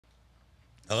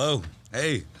Hello.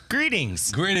 Hey. Greetings.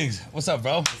 Greetings. What's up,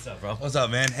 bro? What's up, bro? What's up,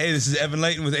 man? Hey, this is Evan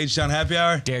Layton with HTown Happy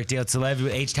Hour. Derek Dale Televi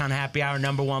with HTown Happy Hour,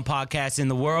 #1 podcast in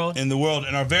the world. In the world.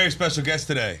 And our very special guest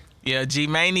today. Yeah,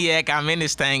 G-Maniac, I'm in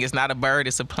this thing. It's not a bird,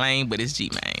 it's a plane, but it's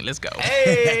G-Mayne. Let's go.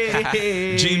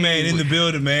 Hey! G-Mayne in the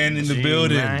building, man. In the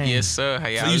building. Yes, sir. How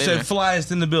y'all So you living? said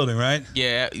flyest in the building, right?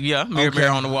 Yeah. Mirror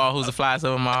on the wall. Who's the flyest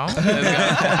of them all? Let's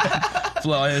go.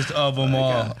 Flyest of them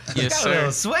all. Yes, Got a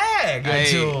little sir. swag to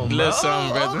him, little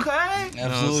something, brother. Okay.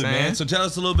 Absolutely, man. So tell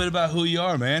us a little bit about who you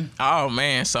are, man. Oh,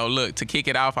 man. So, look, to kick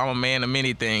it off, I'm a man of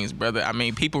many things, brother. I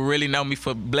mean, people really know me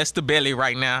for Bless the Belly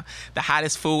right now, the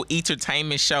hottest food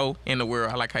entertainment show in the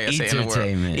world. I like how you say it in the world.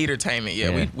 Entertainment.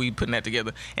 Yeah, we putting that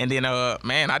together. And then,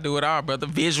 man, I do it all, brother.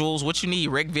 Visuals, what you need,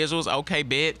 rec visuals, okay,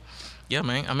 bet. Yeah,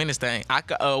 man, I'm in this thing.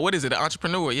 What is it? An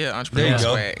entrepreneur? Yeah, entrepreneur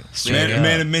swag.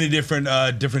 Man of many different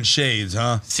shades,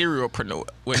 huh? Serialpreneur.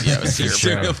 Well, yeah,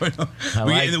 serialpreneur.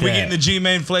 We getting the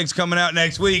G-Mayne flakes coming out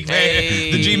next week, man.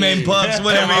 Hey. The G-Mayne puffs,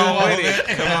 whatever you want.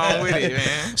 Come on with it,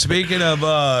 man. Speaking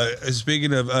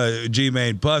of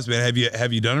G-Mayne puffs, man,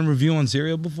 have you done a review on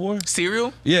cereal before?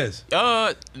 Cereal? Yes.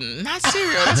 Not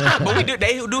cereal. That's cool. But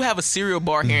they do have a cereal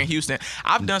bar here in Houston.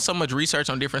 I've done so much research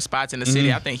on different spots in the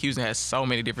city. I think Houston has so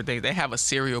many different things. They have a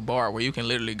cereal bar where you can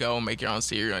literally go and make your own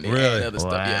cereal and add other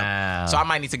stuff. Yeah. So I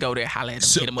might need to go there, holler at them,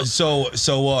 hit them up.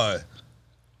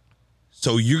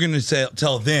 So you're gonna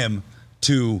tell them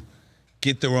to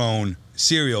get their own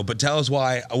cereal, but tell us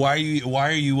why are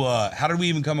you how did we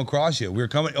even come across you? We were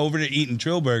coming over to eating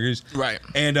Trill Burgers, right?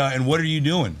 And what are you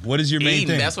doing? What is your main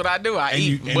thing? That's what I do. I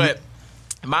eat, but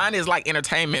mine is like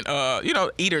entertainment.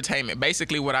 Entertainment.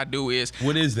 Basically, what I do is,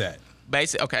 what is that?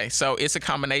 Okay, so it's a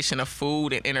combination of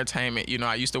food and entertainment. You know,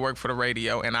 I used to work for the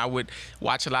radio, and I would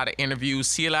watch a lot of interviews,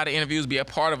 see a lot of interviews, be a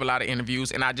part of a lot of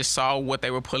interviews, and I just saw what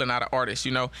they were pulling out of artists,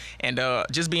 you know. And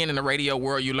just being in the radio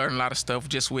world, you learn a lot of stuff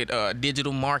just with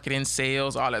digital marketing,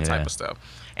 sales, all that type of stuff.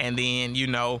 And then, you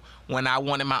know, when I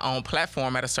wanted my own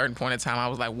platform at a certain point in time, I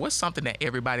was like, what's something that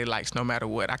everybody likes no matter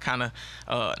what? I kind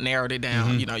of narrowed it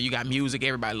down. You know, you got music,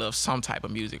 everybody loves some type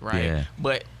of music, right? Yeah.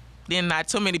 But then not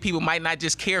so many people might not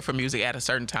just care for music at a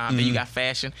certain time. Then you got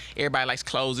fashion. Everybody likes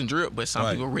clothes and drip, but some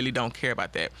people really don't care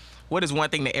about that. What is one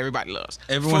thing that everybody loves?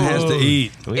 Everyone has to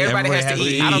eat. Everybody has to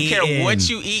eat. I don't care what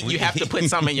you eat, you have to put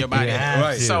something in your body.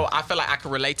 Right. So I feel like I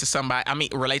can relate to somebody. I mean,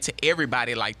 relate to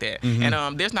everybody like that.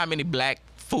 And there's not many black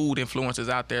food influencers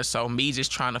out there, so me just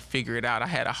trying to figure it out. I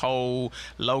had a whole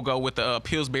logo with the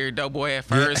Pillsbury Doughboy at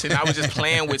first, and I was just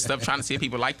playing with stuff, trying to see if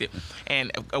people liked it.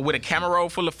 And with a camera roll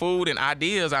full of food and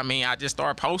ideas, I mean, I just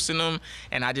started posting them,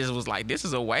 and I just was like, this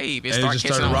is a wave. It started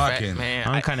catching on fast, man.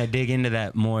 I'm kind of dig into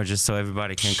that more just so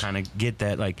everybody can kind of get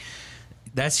that, like,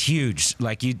 that's huge.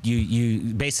 Like you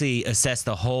basically assess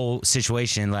the whole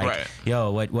situation. Like, yo,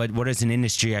 what is an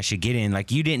industry I should get in?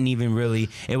 Like, you didn't even really.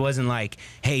 It wasn't like,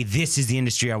 hey, this is the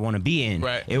industry I want to be in.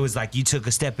 Right. It was like you took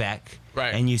a step back.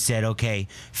 Right. And you said, okay,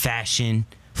 fashion,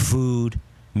 food,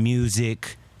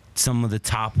 music, some of the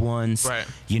top ones. Right.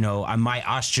 You know, I might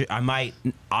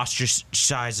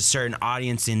ostracize a certain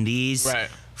audience in these. Right.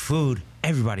 Food.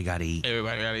 Everybody gotta eat.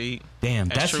 Everybody gotta eat. Damn,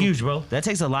 that's huge, bro. That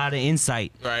takes a lot of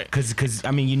insight. Right. Cause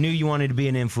I mean, you knew you wanted to be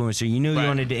an influencer. You knew you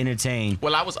wanted to entertain.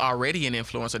 Well, I was already an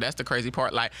influencer. That's the crazy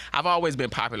part. Like, I've always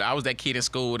been popular. I was that kid in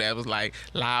school that was like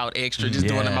loud, extra, just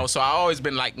doing the most. So I always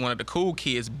been like one of the cool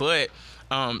kids, but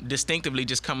distinctively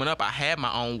just coming up, I had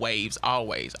my own waves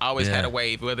always. I always had a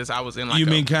wave, whether it's I was in like You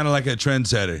mean kind of like a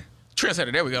trendsetter?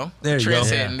 Trendsetter, there we go. There you go.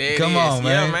 There Come on,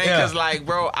 man. Yeah, man. Because, like,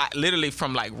 bro, I literally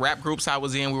from like rap groups I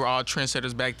was in, we were all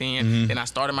trendsetters back then. Then I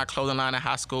started my clothing line in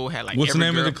high school. Had like what's the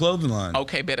name girl, of the clothing line?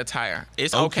 Okay Bet Attire.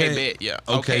 It's Okay Bet, yeah.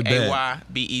 Okay Bet.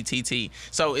 AYBETT.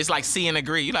 So it's like see and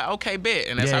agree. You like Okay Bet,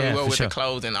 and that's how we were with the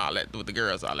clothes and all that, with the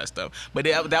girls, all that stuff. But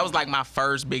that was like my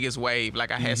first biggest wave.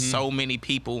 Like I had so many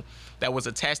people that was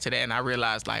attached to that, and I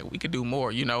realized like we could do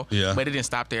more, you know. Yeah. But it didn't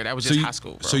stop there. That was just high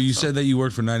school, bro. So you said that you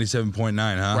worked for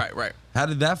 97.9, huh? Right. How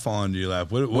did that fall into your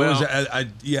lap? What was that? I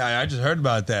just heard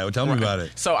about that. Tell me about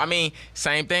it. So, I mean,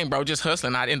 same thing, bro, just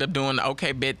hustling. I'd end up doing the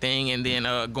Okay Bet thing and then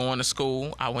going to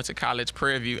school. I went to college,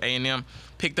 Prairie View, A&M,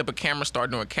 picked up a camera,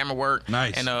 started doing camera work.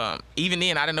 Nice. And even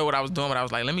then, I didn't know what I was doing, but I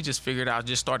was like, let me just figure it out.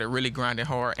 Just started really grinding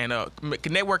hard and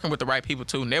networking with the right people,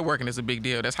 too. Networking is a big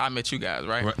deal. That's how I met you guys,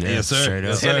 right? Yes, sir.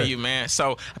 I'm telling you, man.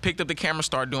 So, I picked up the camera,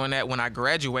 started doing that. When I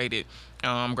graduated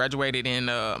in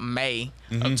May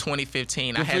of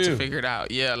 2015. I had to figure it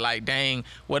out. Yeah, like, dang,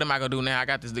 what am I gonna do now? I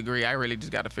got this degree. I really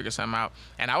just got to figure something out.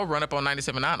 And I would run up on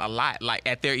 97.9 a lot, like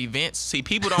at their events. See,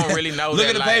 people don't really know. Look that,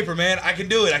 at the like, paper, man. I can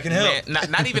do it. I can help. Man,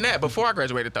 not even that. Before I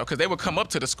graduated though, because they would come up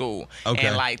to the school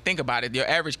and like think about it. Your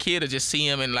average kid would just see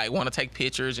him and like want to take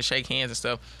pictures and shake hands and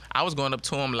stuff. I was going up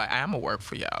to him like, I'm gonna work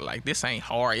for y'all. Like, this ain't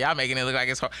hard. Y'all making it look like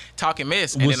it's hard. Talking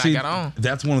mess, and then I got on.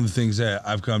 That's one of the things that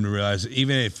I've come to realize.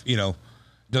 Even if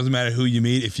doesn't matter who you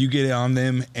meet, if you get on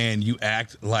them and you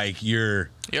act like you're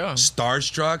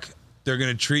starstruck, they're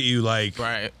gonna treat you like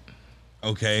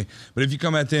okay. But if you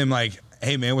come at them like,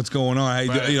 hey man, what's going on?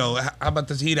 How about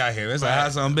this heat out here? That's a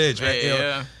hot son bitch, right?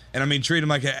 Yeah. And I mean, treat them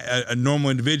like a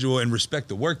normal individual and respect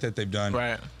the work that they've done.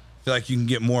 Right. I feel like you can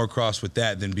get more across with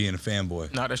that than being a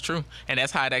fanboy. No, that's true. And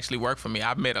that's how it actually worked for me.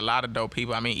 I've met a lot of dope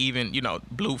people. I mean, even,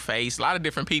 Blueface, a lot of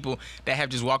different people that have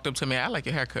just walked up to me. I like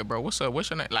your haircut, bro. What's up? What's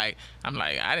your name? Like, I'm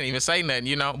like, I didn't even say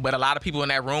nothing, But a lot of people in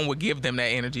that room would give them that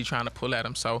energy trying to pull at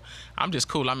them. So I'm just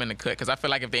cool. I'm in the cut because I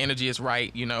feel like if the energy is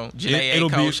right, Janae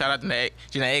Aiko, shout out to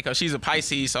Janae Aiko. She's a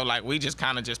Pisces. So, like, we just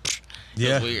kind of just,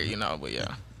 it's weird, but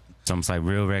yeah. It's almost like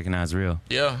real recognize real.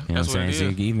 Yeah, you know that's what I'm what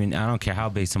saying? it is. So even I don't care how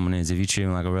big someone is, if you treat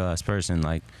them like a real ass person,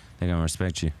 like they're gonna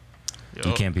respect you.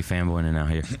 You can't be fanboying out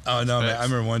here. Oh no, man! I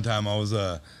remember one time I was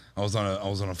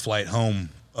on a flight home.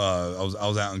 I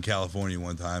was out in California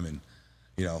one time and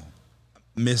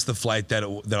missed the flight that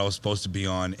I was supposed to be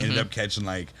on. Ended up catching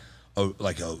like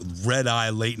a red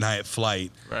eye late night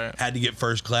flight. Right. Had to get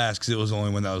first class because it was the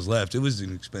only one that was left. It was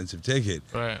an expensive ticket.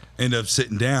 Right. Ended up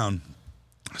sitting down,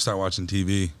 start watching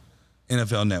TV.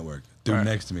 NFL Network. Dude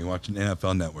next to me watching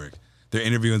NFL Network. They're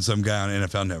interviewing some guy on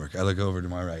NFL Network. I look over to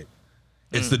my right.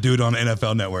 It's the dude on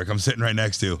NFL Network I'm sitting right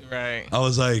next to. Right. I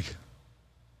was like,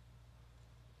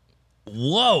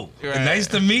 whoa. Right. Nice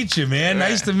to meet you, man.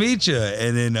 Right. Nice to meet you.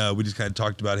 And then we just kind of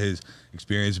talked about his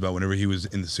experience about whenever he was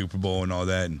in the Super Bowl and all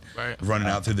that and running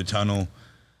out through the tunnel.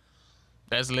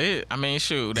 That's lit. I mean,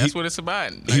 shoot, that's what it's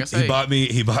about. He bought me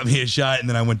a shot, and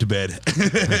then I went to bed.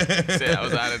 Said I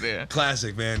was out of there.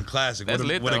 Classic, man. Classic. That's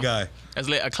what a guy. That's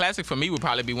lit. A classic for me would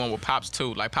probably be one with Pops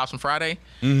too, like Pops from Friday.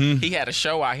 He had a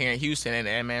show out here in Houston,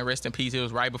 and man, rest in peace. It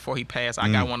was right before he passed.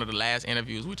 I got one of the last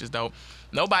interviews, which is dope.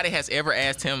 Nobody has ever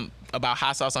asked him about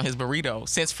hot sauce on his burrito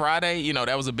since Friday.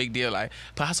 That was a big deal. Like,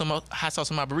 put hot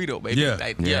sauce on my burrito, baby. Yeah.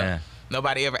 Like, yeah.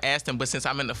 Nobody ever asked him, but since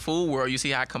I'm in the food world, you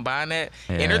see how I combine that?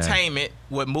 Entertainment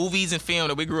with movies and film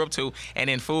that we grew up to, and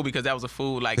then food, because that was a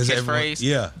food like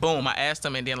catchphrase. Boom, I asked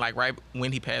him, and then like right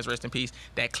when he passed, rest in peace,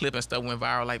 that clip and stuff went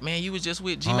viral. Like, man, you was just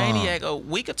with G-Mayne a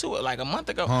week or two, like a month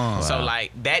ago. So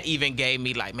like that even gave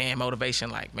me like, man,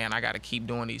 motivation. Like, man, I got to keep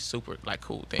doing these super like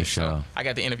cool things. For sure. So I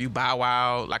got to interview Bow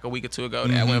Wow like a week or two ago.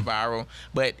 That went viral,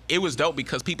 but it was dope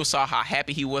because people saw how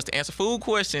happy he was to answer food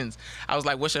questions. I was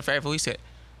like, what's your favorite food? He said,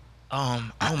 oh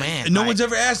man. No one's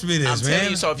ever asked me this, I'm man.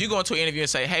 telling you, so if you go into an interview and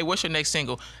say, hey, what's your next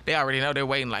single? They already know. They're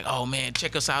waiting like, oh man,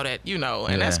 check us out at,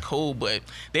 and that's cool, but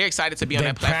they're excited to be on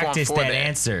that platform for that.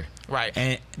 Answer.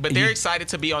 Right. But they're excited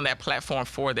to be on that platform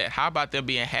for that. How about them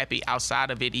being happy outside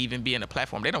of it even being a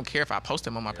platform? They don't care if I post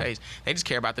them on my page. They just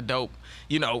care about the dope,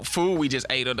 food we just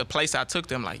ate or the place I took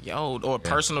them, like, or a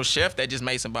personal chef that just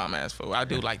made some bomb ass food. I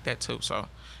do like that too, so.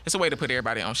 It's a way to put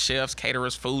everybody on: chefs,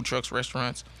 caterers, food trucks,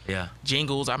 restaurants. Yeah.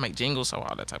 Jingles. I make jingles, so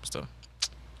all that type of stuff.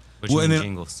 What you mean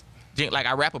jingles? Like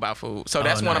I rap about food. So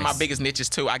that's one of my biggest niches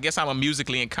too. I guess I'm a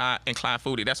musically inclined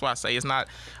foodie. That's why I say it's not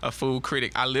a food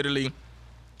critic. I literally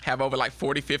have over like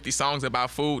 40, 50 songs about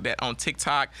food that on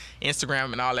TikTok,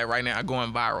 Instagram, and all that right now are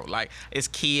going viral. Like, it's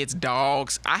kids,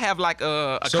 dogs. I have like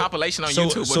a compilation on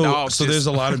YouTube with dogs. So there's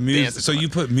a lot of music. So you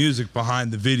put music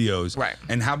behind the videos. Right.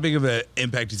 And how big of an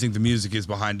impact do you think the music is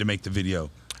behind to make the video?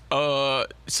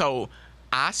 So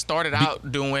I started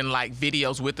out doing like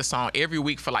videos with the song every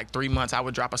week for like 3 months. I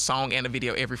would drop a song and a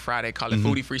video every Friday, call it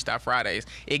Foodie Freestyle Fridays.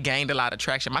 It gained a lot of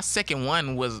traction. My second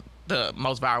one was the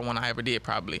most viral one I ever did,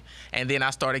 probably. And then I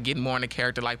started getting more in the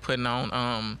character, like putting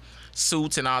on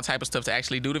suits and all type of stuff to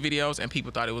actually do the videos, and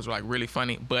people thought it was like really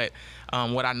funny. But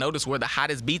what I noticed were the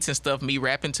hottest beats and stuff me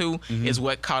rapping to is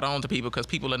what caught on to people, because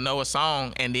people will know a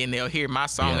song and then they'll hear my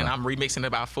song and I'm remixing it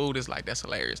about food. It's like, that's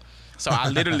hilarious. So I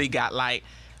literally got like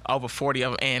over 40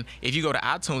 of them. And if you go to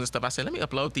iTunes and stuff, I said, let me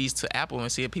upload these to Apple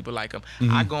and see if people like them.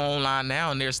 I go online now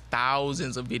and there's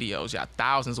thousands of videos,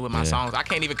 thousands with my songs. I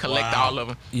can't even collect all of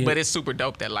them, but it's super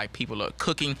dope that like people are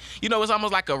cooking. It's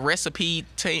almost like a recipe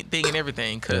thing and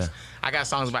everything, because I got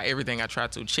songs about everything I try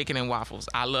to. Chicken and waffles.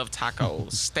 I love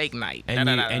tacos. Steak night. And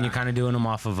you're kind of doing them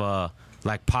off of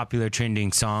like popular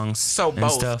trending songs? So and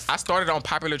both. stuff? I started on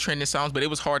popular trending songs, but it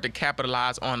was hard to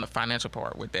capitalize on the financial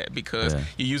part with that because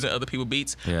you're using other people's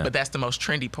beats. Yeah. But that's the most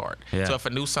trendy part. Yeah. So if a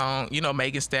new song, you know,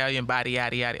 Megan Stallion, Body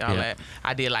Yaddy Yaddy, all that.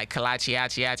 I did like Kalachi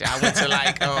Achi Achi. I went to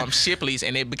like Shipley's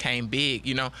and it became big,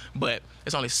 you know. But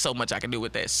there's only so much I can do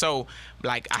with that. So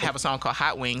like I have a song called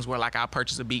Hot Wings where like I'll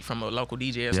purchase a beat from a local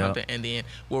DJ or something and then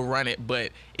we'll run it.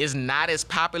 But it's not as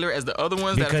popular as the other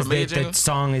ones that are familiar. Because the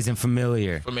song isn't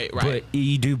familiar. Right. But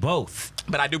you do both.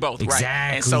 But I do both, exactly.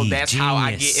 right? And so that's how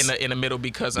I Genius. get in the middle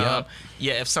because,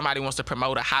 if somebody wants to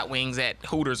promote a Hot Wings at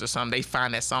Hooters or something, they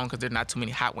find that song because there's not too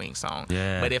many Hot Wings songs.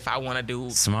 Yeah. But if I want to do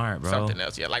Smart, bro. something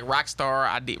else, like Rockstar,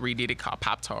 I redid it called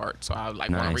Pop Tart, so I like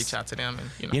want to reach out to them.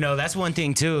 And, you know, that's one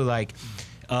thing too, like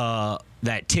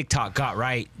that TikTok got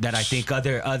right that I think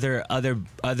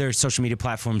other social media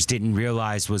platforms didn't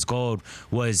realize was gold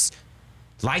was.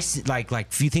 License, like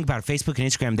if you think about it, Facebook and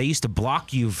Instagram, they used to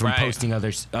block you from posting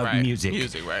other music.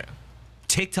 Music, right.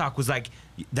 TikTok was like,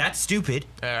 that's stupid.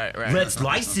 Right. Let's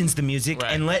license the music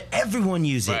and let everyone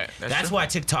use it. That's why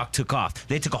TikTok took off.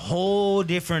 They took a whole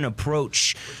different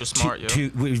approach. Which was smart,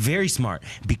 very smart,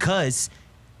 because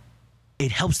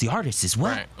it helps the artists as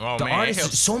well. Right. Oh, the man,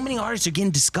 artists, so many artists are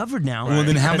getting discovered now. Well,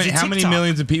 then how because of many TikTok.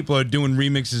 millions of people are doing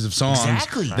remixes of songs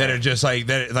that are just like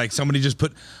that? Like somebody just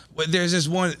put. There's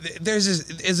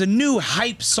a new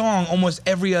hype song almost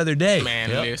every other day. Man,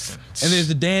 listen. And there's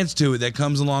the dance to it that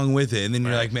comes along with it. And then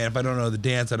you're like, man, if I don't know the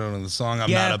dance, I don't know the song,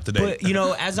 I'm not up to date. But you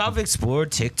know, as I've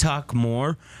explored TikTok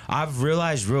more, I've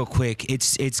realized real quick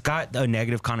it's got a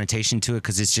negative connotation to it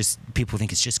because it's just people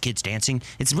think it's just kids dancing.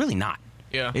 It's really not.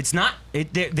 Yeah. It's not.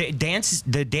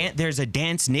 There's a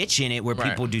dance niche in it where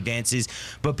people do dances,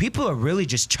 but people are really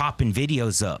just chopping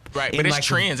videos up. Right, but it's like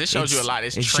trends. It shows you a lot.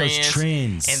 It shows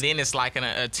trends. And then it's like an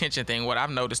attention thing. What I've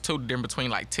noticed too, difference between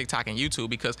like TikTok and YouTube,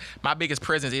 because my biggest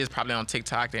presence is probably on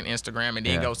TikTok and Instagram, and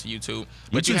then it goes to YouTube.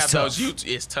 But you have those.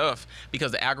 It's tough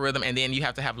because the algorithm, and then you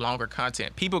have to have longer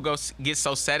content. People get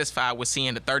so satisfied with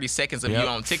seeing the 30 seconds of you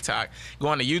on TikTok,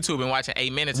 going to YouTube and watching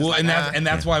 8 minutes. Well, like, and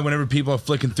that's why whenever people are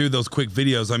flicking through those quick videos,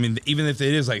 I mean, even if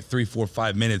it is like 3, 4,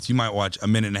 5 minutes, you might watch a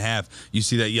minute and a half. You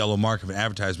see that yellow mark of an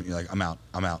advertisement, you're like, I'm out.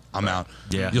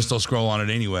 Yeah. You'll still scroll on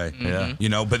it anyway. Yeah. You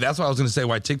know, but that's why I was going to say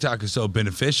why TikTok is so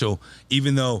beneficial,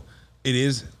 even though it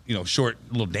is, you know, short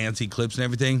little dancey clips and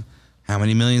everything. How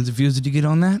many millions of views did you get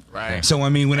on that? Right. So I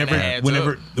mean,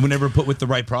 whenever put with the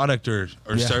right product or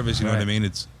service, you know what I mean?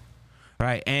 It's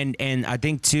right. And I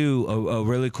think too, a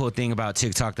really cool thing about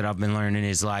TikTok that I've been learning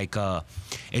is like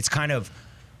it's kind of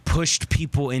pushed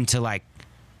people into like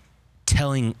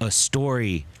telling a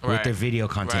story with their video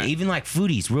content. Even like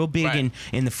foodies, real big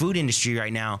in the food industry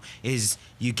right now is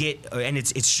you get and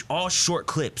it's all short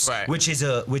clips, which is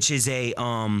a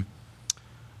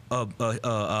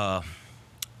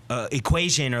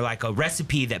equation or like a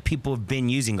recipe that people have been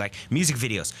using, like music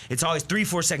videos. It's always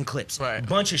 3-4 second clips, a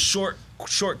bunch of short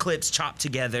clips chopped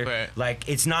together. Like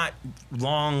it's not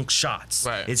long shots.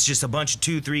 It's just a bunch of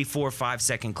 2, 3, 4, 5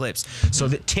 second clips. So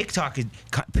that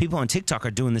people on TikTok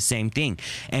are doing the same thing.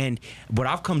 And what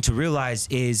I've come to realize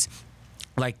is,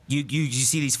 like you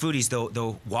see these foodies,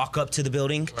 they'll walk up to the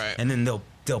building and then they'll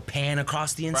pan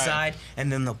across the inside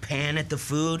and then they'll pan at the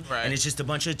food and it's just a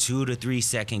bunch of 2 to 3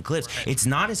 second clips. It's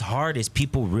not as hard as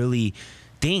people really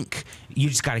think. You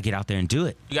just got to get out there and do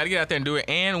it. You got to get out there and do it.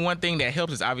 And one thing that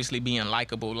helps is obviously being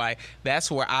likable. Like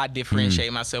that's where I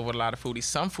differentiate myself with a lot of foodies.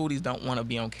 Some foodies don't want to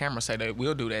be on camera, say they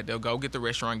will do that. They'll go get the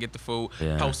restaurant, get the food,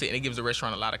 post it, and it gives the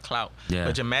restaurant a lot of clout.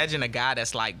 But imagine a guy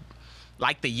that's like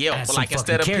the Yelp, but like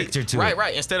instead of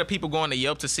instead of people going to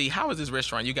Yelp to see how is this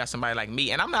restaurant, you got somebody like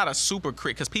me. And I'm not a super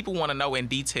critic because people want to know in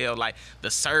detail like the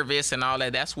service and all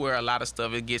that. That's where a lot of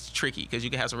stuff it gets tricky because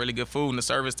you can have some really good food and the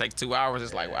service takes 2 hours.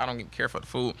 It's like, well, I don't even care for the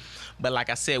food. But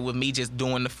like I said, with me just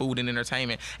doing the food and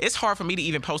entertainment, it's hard for me to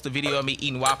even post a video of me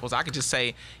eating waffles. I could just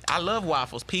say I love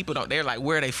waffles. People don't. They're like,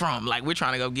 where are they from? Like we're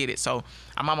trying to go get it. So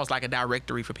I'm almost like a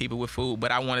directory for people with food.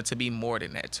 But I want it to be more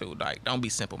than that too. Like don't be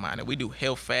simple minded. We do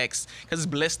health facts because it's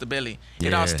bless the belly.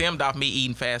 It all stemmed off me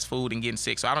eating fast food and getting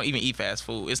sick. So I don't even eat fast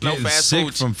food. It's no fast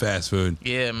food. Sick from fast food.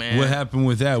 Yeah, man. What happened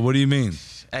with that? What do you mean?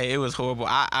 Hey, it was horrible.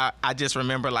 I just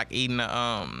remember like eating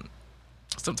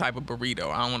some type of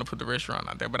burrito. I don't want to put the restaurant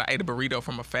out there, but I ate a burrito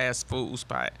from a fast food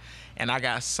spot, and I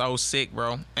got so sick,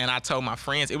 bro. And I told my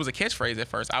friends, it was a catchphrase at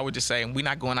first. I would just say, "We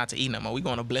not going out to eat no more. We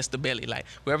going to bless the belly. Like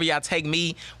wherever y'all take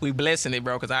me, we blessing it,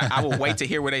 bro." Because I would wait to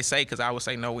hear what they say, because I would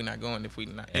say, "No, we not going if we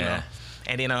not." You know.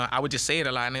 And then I would just say it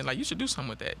a lot, and they're like, you should do something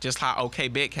with that. Just how OK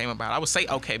Bet came about. I would say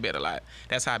OK Bet a lot.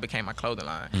 That's how it became my clothing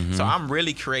line. So I'm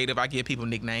really creative. I give people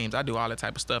nicknames. I do all that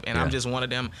type of stuff. And I'm just one of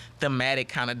them thematic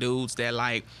kind of dudes that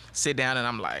like sit down and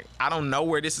I'm like, I don't know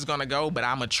where this is gonna go, but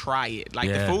I'm gonna try it. Like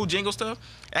the food jingle stuff,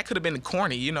 that could have been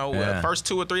corny, you know. First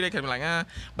 2 or 3, they could have been like,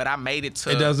 but I made it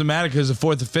to. It doesn't matter because the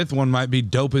 4th or 5th one might be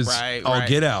dope as all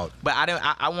get out. But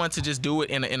I want to just do it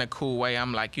in a cool way.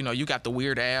 I'm like, you know, you got the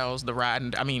Weird Al's, the White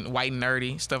and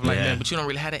Nerdy stuff like that, but you don't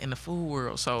really have that in the food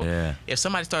world. So if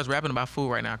somebody starts rapping about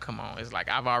food right now, come on, it's like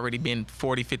I've already been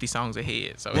 40, 50 songs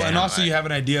ahead. So and also you have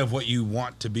an idea of what you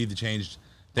want to be the change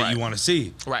that you want to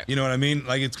see. Right. You know what I mean?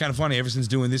 Like, it's kind of funny. Ever since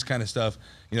doing this kind of stuff,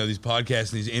 you know, these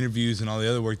podcasts and these interviews and all the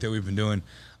other work that we've been doing,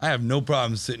 I have no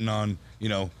problem sitting on, you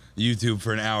know, YouTube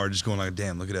for an hour just going like,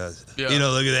 damn, look at us. You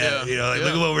know, look at that. You know, like,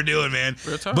 look at what we're doing, man.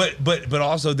 But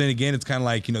also then again, it's kind of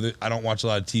like, you know, I don't watch a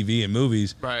lot of TV and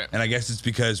movies. Right. And I guess it's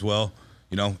because, well,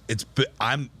 you know,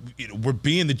 we're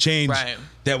being the change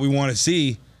that we want to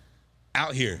see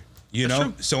out here. You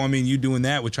know, so I mean, you doing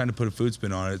that, we're trying to put a food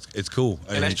spin on it. It's cool,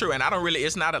 and that's true. And I don't really,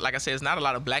 it's not like I said, it's not a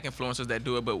lot of black influencers that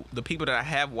do it, but the people that I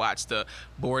have watched, the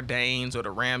Bourdains or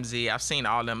the Ramsey, I've seen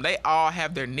all of them. They all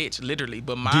have their niche, literally.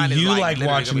 But mine is do you like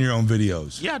watching your own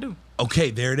videos? Yeah, I do. Okay,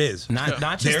 there it is. Not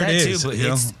just there that is, too,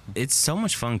 but it's so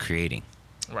much fun creating.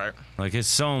 Right. Like, it's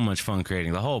so much fun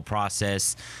creating the whole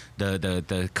process,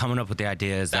 the coming up with the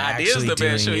ideas, the idea's the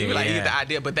best. Sure, you get the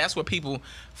idea, but that's what people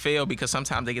fail because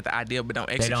sometimes they get the idea but don't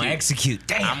execute. They don't execute.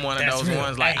 Damn, I'm one of those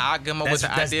ones. Like, I'll come up with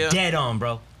the idea. That's dead on,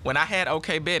 bro. When I had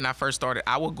OK Bet and I first started,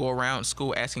 I would go around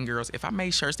school asking girls if I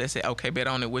made shirts that said OK Bet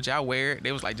on it, would y'all wear it?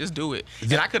 They was like, just do it.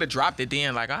 And I could have dropped it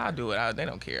then, like, I'll do it. They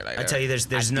don't care. Like, I tell you,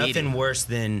 there's nothing worse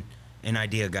than an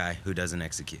idea guy who doesn't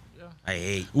execute. I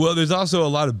hate. Well, there's also a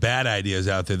lot of bad ideas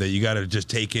out there that you got to just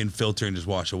take in, filter, and just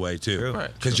wash away too.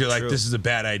 Because you're like, this is a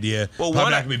bad idea. Well, probably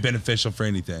not gonna be beneficial for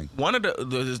anything. One of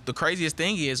the craziest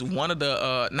thing is one of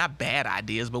the not bad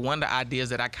ideas, but one of the ideas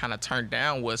that I kind of turned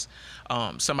down was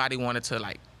somebody wanted to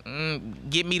like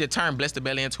get me to turn Bless the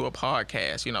Belly into a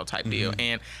podcast, you know, type deal.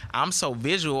 And I'm so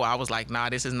visual, I was like, nah,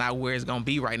 this is not where it's gonna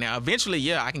be right now. Eventually,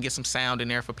 yeah, I can get some sound in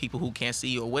there for people who can't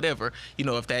see or whatever, you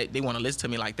know, if they want to listen to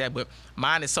me like that. But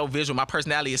mine is so visual, my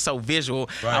personality is so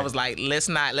visual. I was like,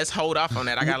 let's hold off on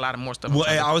that. I got a lot of more stuff. Well,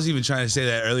 I was even trying to say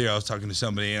that earlier. I was talking to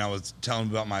somebody and I was telling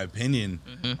them about my opinion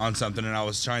on something, and I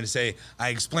was trying to say I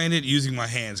explained it using my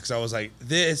hands because I was like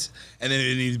this, and then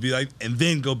it needed to be like, and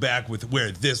then go back with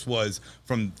where this was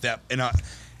from that, and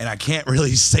I can't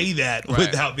really say that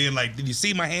without being like, did you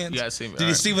see my hands? Yeah, I see. Did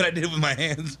you see what I did with my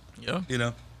hands? Yeah. You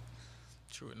know.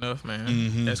 True enough,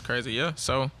 man. That's crazy. Yeah.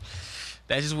 So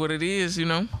that's just what it is, you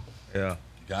know. Yeah.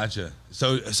 Gotcha.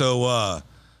 So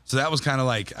that was kind of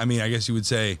like, I mean, I guess you would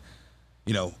say,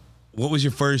 you know, what was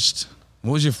your first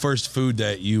food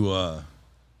that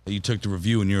you took to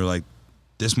review and you were like,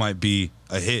 this might be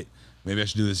a hit. Maybe I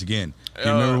should do this again. Do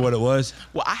you remember what it was?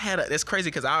 Well, that's crazy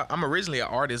because I'm originally an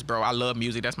artist, bro. I love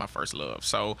music. That's my first love.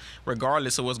 So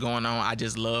regardless of what's going on, I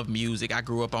just love music. I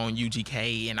grew up on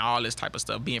UGK and all this type of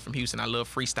stuff. Being from Houston, I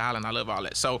love freestyling. I love all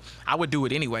that. So I would do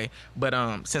it anyway. But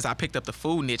since I picked up the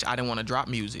food niche, I didn't want to drop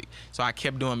music. So I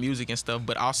kept doing music and stuff.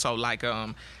 But also like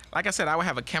I said, I would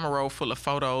have a camera roll full of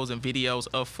photos and videos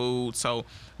of food. So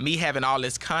me having all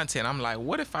this content, I'm like,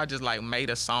 what if I just like made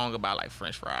a song about like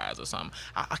French fries or something?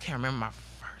 I can't remember my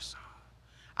first song.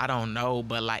 I don't know,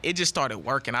 but like it just started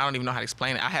working. I don't even know how to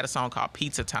explain it. I had a song called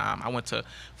Pizza Time. I went to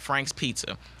Frank's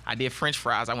Pizza. I did French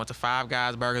fries. I went to Five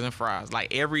Guys Burgers and Fries.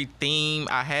 Like every theme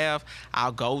I have,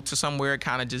 I'll go to somewhere,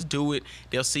 kind of just do it.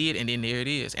 They'll see it, and then there it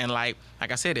is. And like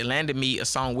I said, it landed me a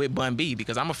song with Bun B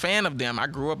because I'm a fan of them. I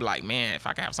grew up like, man, if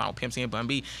I could have a song with Pimp C and Bun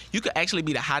B, you could actually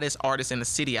be the hottest artist in the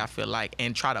city, I feel like,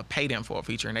 and try to pay them for a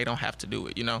feature, and they don't have to do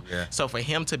it, you know? Yeah. So for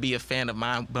him to be a fan of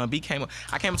mine, Bun B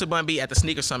I came up to Bun B at the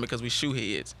Sneaker Summit because we shoe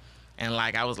heads. And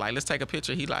like I was like, let's take a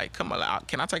picture. He like, come on,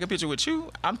 can I take a picture with you?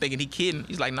 I'm thinking he kidding.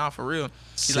 He's like, nah, for real.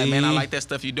 He's like, man, I like that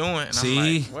stuff you doing. And I'm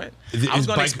like, what? I was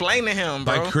gonna explain to him,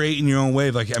 bro. By creating your own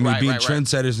wave, like I mean, being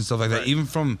trendsetters and stuff like that. Even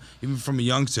from a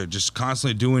youngster, just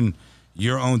constantly doing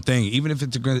your own thing, even if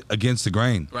it's against the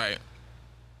grain. Right.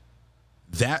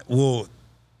 That's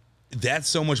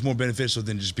so much more beneficial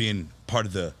than just being part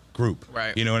of the group.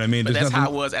 Right. You know what I mean? But that's how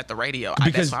it was at the radio.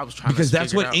 That's what I was trying because to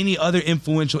that's what any other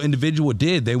influential individual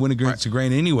did. They went against the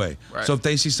grain anyway. Right. So if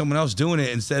they see someone else doing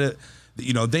it, instead of,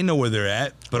 you know, they know where they're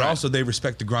at, but also they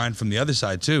respect the grind from the other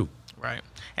side too. Right.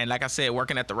 And like I said,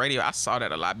 working at the radio, I saw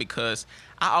that a lot because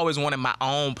I always wanted my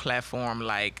own platform.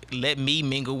 Like, let me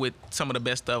mingle with some of the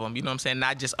best of them. You know what I'm saying?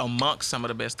 Not just amongst some of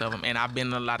the best of them. And I've been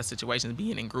in a lot of situations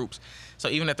being in groups. So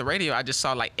even at the radio, I just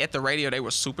saw, like, at the radio, they were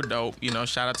super dope. You know,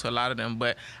 shout out to a lot of them.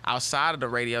 But outside of the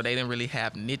radio, they didn't really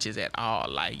have niches at all.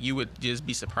 Like, you would just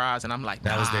be surprised. And I'm like,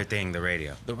 nah. That was their thing, the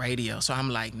radio. The radio. So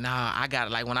I'm like, nah, I got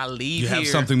it. Like, when I leave You here. have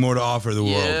something more to offer the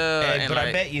world. Yeah. But like,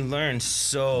 I bet you learned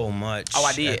so much. Oh,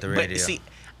 I did. At the radio. But see,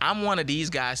 I'm one of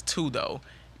these guys too, though.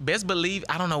 Best believe,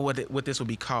 I don't know what this would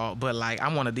be called, but like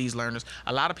I'm one of these learners.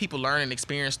 A lot of people learn and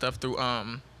experience stuff through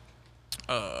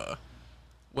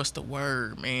what's the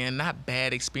word, man? Not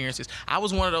bad experiences. I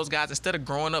was one of those guys, instead of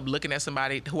growing up looking at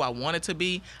somebody who I wanted to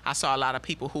be, I saw a lot of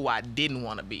people who I didn't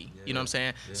want to be. You know what I'm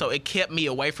saying? Yeah. So it kept me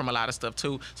away from a lot of stuff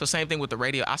too. So same thing with the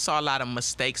radio. I saw a lot of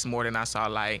mistakes more than I saw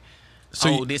like,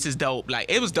 so this is dope.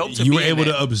 Like, it was dope to be. You were able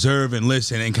to observe and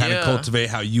listen and kind of cultivate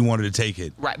how you wanted to take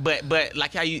it. Right, but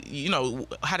like how you know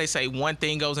how they say one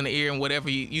thing goes in the ear and whatever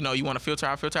you know you want to filter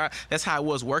out. That's how it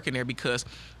was working there, because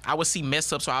I would see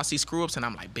mess ups or I'll see screw ups and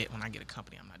I'm like, bet when I get a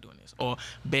company I'm not doing this, or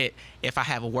bet if I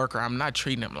have a worker I'm not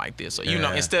treating them like this, or you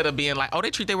know, instead of being like, oh, they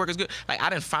treat their workers good. Like, I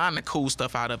didn't find the cool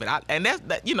stuff out of it. And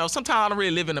that you know, sometimes I don't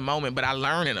really live in the moment, but I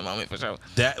learn in the moment for sure.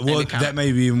 That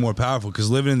may be even more powerful, because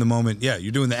living in the moment,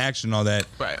 you're doing the action and all that.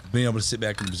 Right. Being able to sit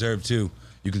back and observe too,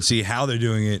 you can see how they're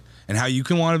doing it and how you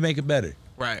can want to make it better.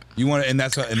 Right. You want to, and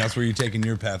that's where you're taking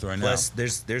your path right now. Plus,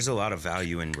 there's a lot of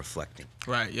value in reflecting.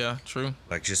 Right. Yeah. True.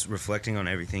 Like, just reflecting on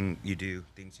everything you do,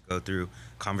 things you go through,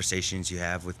 conversations you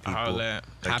have with people. All that.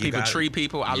 Like, how people treat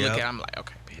people. I look at. I'm like,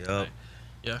 okay. Yep.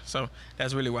 Yeah. So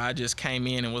that's really why I just came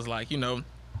in and was like, you know,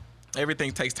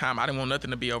 everything takes time. I didn't want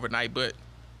nothing to be overnight, but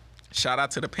shout out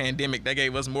to the pandemic. That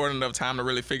gave us more than enough time to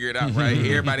really figure it out. Right.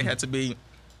 Everybody had to be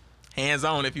hands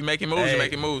on. If you're making moves, you're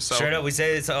making moves. So straight up, we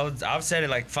say it. I've said it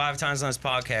like 5 times on this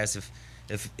podcast.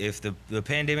 If the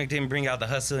pandemic didn't bring out the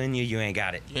hustle in you, you ain't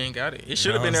got it. You ain't got it. It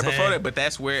should have been there before that, but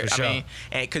that's where For sure. mean,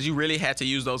 and because you really had to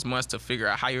use those months to figure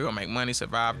out how you're gonna make money,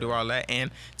 survive, do all that. And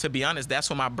to be honest, that's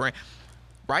when my brain.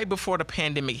 Right before the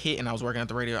pandemic hit and I was working at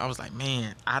the radio, I was like,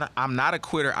 man, I'm not a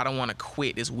quitter. I don't want to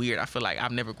quit. It's weird. I feel like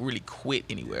I've never really quit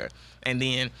anywhere. And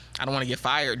then I don't want to get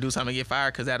fired, do something to get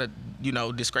fired, because that'll, you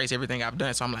know, disgrace everything I've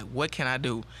done. So I'm like, what can I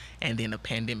do? And then the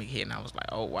pandemic hit and I was like,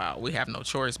 oh, wow, we have no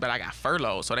choice. But I got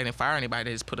furloughed, so they didn't fire anybody.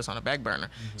 They just put us on the back burner.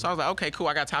 Mm-hmm. So I was like, okay, cool.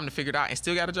 I got time to figure it out and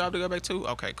still got a job to go back to?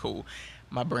 Okay, cool.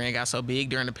 My brain got so big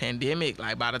during the pandemic.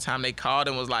 Like, by the time they called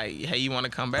and was like, hey, you want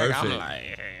to come back? Perfect. I'm like,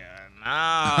 hey.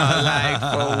 Nah, like,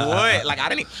 for what? Like, I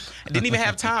didn't even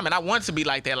have time, and I wanted to be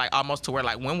like that, like almost to where,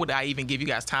 like, when would I even give you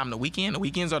guys time? The weekend? The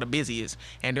weekends are the busiest,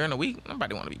 and during the week,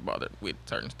 nobody want to be bothered with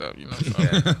certain stuff, you know. So.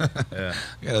 Yeah.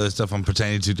 I got other stuff I'm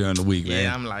pertaining to during the week, man.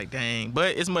 Yeah, I'm like, dang,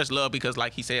 but it's much love, because,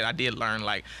 like he said, I did learn.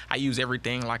 Like, I use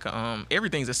everything like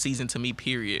everything's a season to me,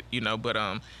 period. You know, but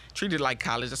treated like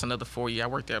college. That's another 4 years. I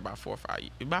worked there about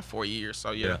 4 years. So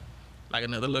yeah, like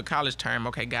another little college term.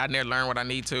 Okay, got in there, learn what I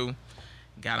need to.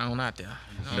 Got on out there.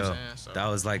 You know what I'm saying?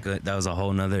 So. That was a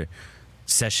whole nother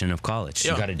session of college.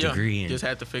 Yeah, you got a degree. Just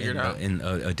had to figure it out. And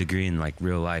a degree in like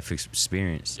real life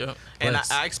experience. Yeah. And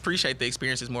I appreciate the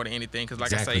experiences more than anything, because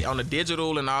like I say, on the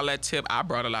digital and all that tip, I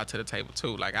brought a lot to the table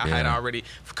too. Like I had already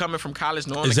coming from college,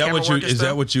 knowing the camera work and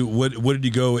stuff. What did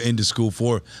you go into school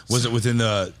for? Was it within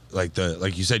like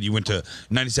you said you went to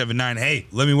 97.9? Hey,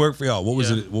 let me work for y'all. What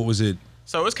was it?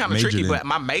 So it's kind of tricky, but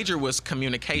my major was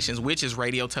communications, which is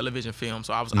radio, television, film.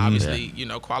 So I was obviously, you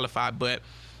know, qualified, but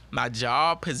my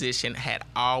job position had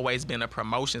always been a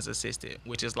promotions assistant,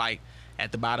 which is like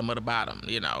at the bottom of the bottom,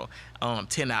 you know,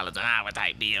 $10 an hour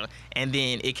type deal. And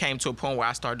then it came to a point where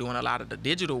I started doing a lot of the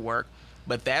digital work,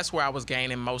 but that's where I was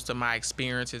gaining most of my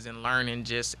experiences and learning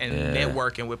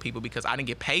networking with people, because I didn't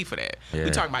get paid for that. Yeah.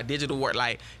 We talk about digital work,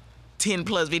 like 10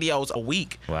 plus videos a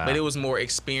week, but it was more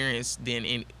experience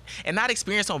than and not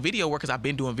experience on video work, because I've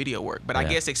been doing video work, but I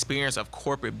guess experience of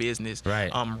corporate business,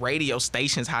 radio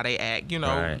stations, how they act, you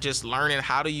know, just learning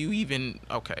how do you even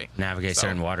navigate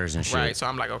certain waters and shit. Right. So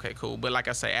I'm like, okay, cool. But like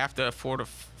I say, after 4 to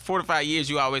 5 years,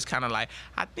 you always kind of like,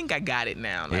 I think I got it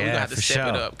now. Like, we're gonna have to step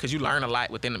it up, because you learn a lot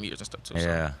within them years and stuff too.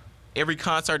 Yeah. So. Every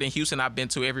concert in Houston I've been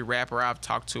to, every rapper I've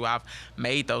talked to, I've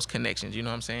made those connections, you know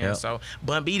what I'm saying? Yep. So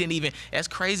Bun B didn't even, that's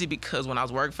crazy, because when I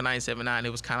was working for 97.9, it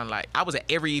was kind of like, I was at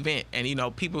every event, and you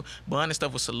know, people, Bun and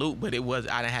stuff was salute, but I didn't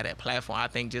have that platform. I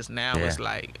think just now it's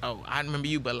like, oh, I remember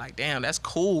you, but like, damn, that's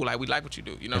cool. Like, we like what you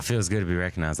do, you know? It feels good to be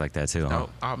recognized like that too, huh?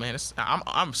 Oh man,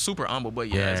 I'm super humble, but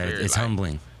it's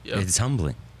humbling. Yep. It's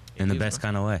humbling in the best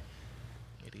kind of way.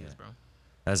 It is, bro.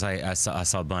 That's like, I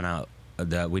saw Bun out.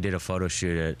 We did a photo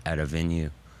shoot at a venue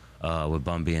with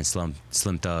Bun B and Slim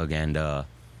Thug and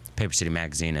Paper City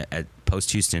Magazine at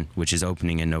Post Houston, which is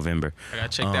opening in November. I gotta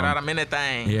check that out. I'm in that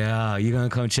thing. Yeah, you're gonna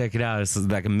come check it out. It's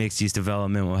like a mixed-use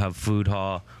development. We'll have food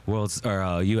hall,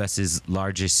 U.S.'s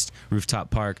largest rooftop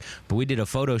park. But we did a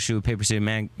photo shoot with Paper City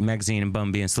Magazine and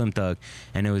Bun B and Slim Thug,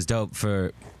 and it was dope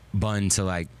for Bun to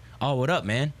like, oh, what up,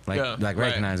 man?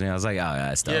 Recognize me. I was like, oh, yeah,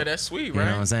 that's dope. Yeah, that's sweet, right? You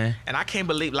know what I'm saying? And I can't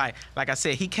believe, like I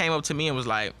said, he came up to me and was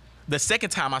like, the second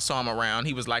time I saw him around,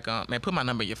 he was like, man, put my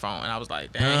number in your phone. And I was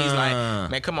like, damn. He's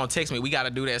like, man, come on, text me. We got to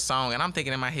do that song. And I'm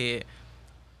thinking in my head,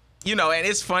 you know, and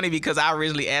it's funny because I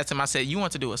originally asked him, I said, you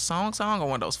want to do a song or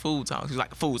one of those food songs? He's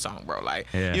like, a food song, bro. Like,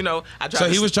 you know, I tried So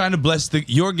he was trying to bless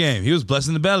your game. He was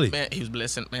blessing the belly. Man, he was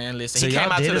blessing, man, listen. So he y'all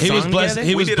came out did to a the He was song blessing. together?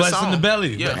 He We was did a blessing the song.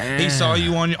 belly. Yeah. He saw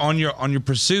you on your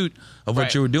pursuit of what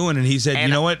Right. you were doing, and he said, And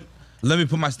you know what? Let me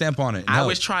put my stamp on it. I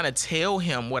was trying to tell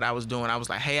him what I was doing. I was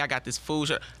like, hey, I got this food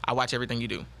show. I watch everything you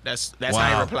do. That's how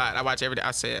Wow. he replied. I watch everything. I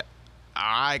said, all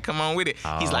right, come on with it.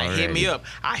 He's like, hit me up.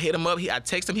 I hit him up. I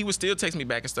text him. He would still text me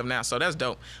back and stuff now. So that's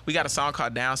dope. We got a song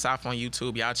called Down South on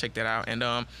YouTube. Y'all check that out. And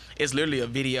it's literally a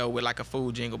video with like a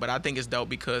food jingle. But I think it's dope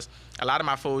because a lot of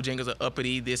my food jingles are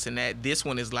uppity, this and that. This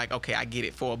one is like, okay, I get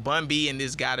it. For a Bun B and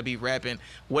this guy to be rapping,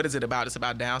 what is it about? It's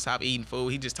about down south eating food.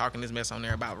 He just talking this mess on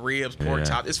there about ribs, pork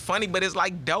chops. It's funny, but it's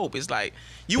like dope. It's like,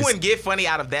 wouldn't get funny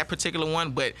out of that particular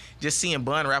one, but just seeing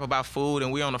Bun rap about food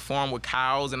and we on the farm with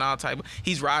cows and all type of,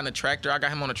 he's riding a tractor. I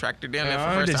got him on a tractor down there for I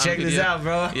the want first to time. check this out,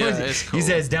 bro. Yeah, it's cool. You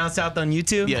said it's Down South on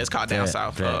YouTube? Yeah, it's called Down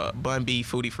South. Bet. Bun B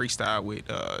Foodie Freestyle with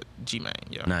G-Mayne.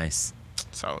 Yeah. Nice.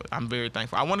 So I'm very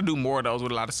thankful. I want to do more of those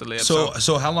with a lot of celebs.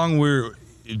 So how long were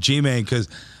G-Mayne? Because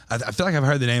I feel like I've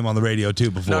heard the name on the radio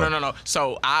too before. No.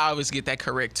 So I always get that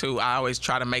correct too. I always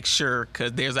try to make sure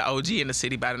because there's an OG in the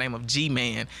city by the name of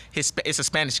G-Mayne. It's a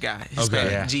Spanish guy.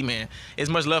 Hispanic, yeah. G-Mayne. It's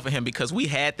much love for him because we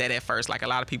had that at first. Like a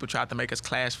lot of people tried to make us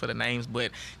clash for the names,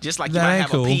 but just like you That might ain't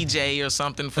have cool. a PJ or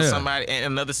something for somebody in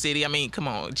another city. I mean, come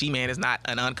on, G-Mayne is not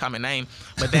an uncommon name,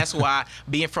 but that's why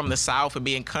being from the South and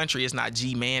being country, it's not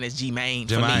G-Mayne, it's G-Mayne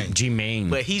for me. G-Mayne.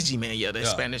 But he's G-Mayne, yeah, the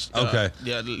Spanish. Okay.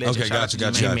 The legend. Okay, Shout out to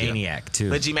gotcha. G-Mayne. G-Maniac, too.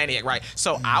 But G-Maniac, right.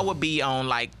 So I would be on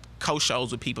like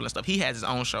co-shows with people and stuff. He has his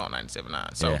own show on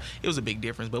 97.9. So it was a big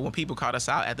difference. But when people called us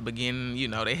out at the beginning, you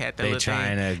know, they had that They little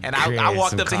trying thing. to And create I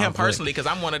walked some up to him conflict. personally because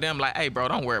I'm one of them like, hey, bro,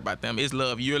 don't worry about them. It's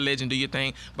love. You're a legend. Do your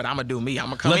thing. But I'm going to do me. I'm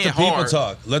going to come Let in the people hard.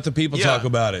 talk. Let the people talk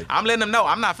about it. I'm letting them know.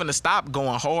 I'm not finna stop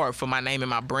going hard for my name and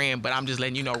my brand, but I'm just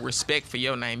letting you know respect for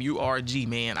your name. You are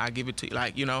G-Man. I give it to you.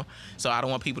 Like, you know, so I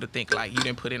don't want people to think like you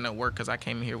didn't put in the work because I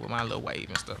came in here with my little wave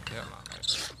and stuff. Hell no.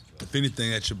 If anything,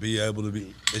 that should be able to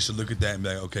be. They should look at that and be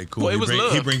like, okay, cool. Well, it was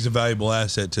love. He brings a valuable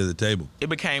asset to the table. It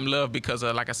became love because,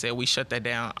 like I said, we shut that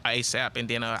down ASAP. And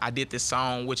then I did this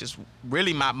song, which is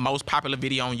really my most popular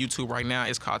video on YouTube right now.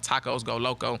 It's called Tacos Go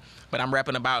Loco. But I'm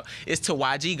rapping about, it's to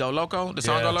YG Go Loco, the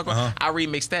song Go Loco. I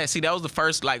remixed that. See, that was the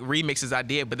first like remixes I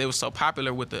did, but they were so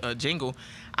popular with the jingle.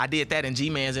 I did that, and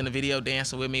G-Man's in the video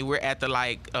dancing with me. We're at the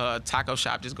like taco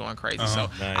shop just going crazy. So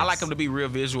Nice. I like them to be real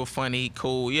visual, funny,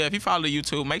 cool. Yeah, if you follow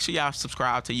YouTube, make sure y'all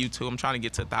subscribe to YouTube. I'm trying to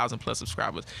get to 1,000+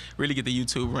 subscribers. Really get the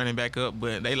YouTube running back up,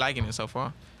 but they liking it so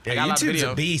far. I got a lot of YouTube's a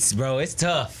videos. beast, bro. It's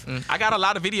tough. I got a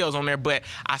lot of videos on there, but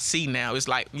I see now it's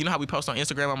like, you know how we post on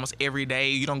Instagram almost every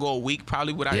day. You don't go a week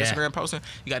probably without Instagram posting.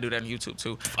 You gotta do that on YouTube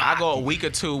too. I go a week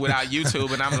or two without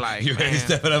YouTube, and I'm like, You ready to man,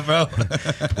 step it up, bro?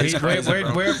 it's crazy,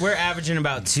 bro. We're averaging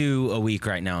about 2 a week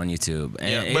right now on YouTube.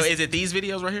 And Yeah, but is it these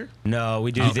videos right here? no,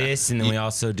 we do this, and then we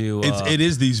also do. It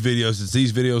is these videos. It's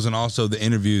these videos and also the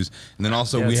interviews, and then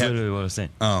also we that's have. literally what I was saying.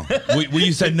 Oh,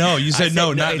 you said no. You said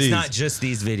no, not it's these. not just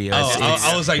these videos. Oh,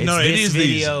 I was like, it's no, it this is these.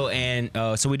 video, and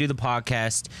so we do the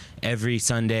podcast every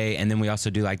Sunday, and then we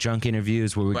also do like drunk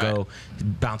interviews where we go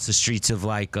bounce the streets of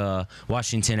like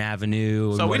Washington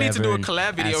Avenue. So or we need to do a whatever, collab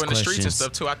and video ask in the streets and questions.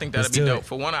 stuff too. I think Let's that'd be do dope it.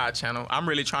 for one of our channel. I'm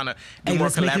really trying to do Hey, more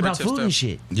let's make it about collaborative food stuff. and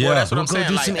shit. Yeah, Well, that's what I'm We'll go saying.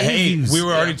 do Like, some Hey, interviews. we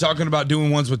were already Yeah. talking about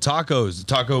doing ones with tacos,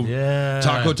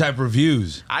 taco type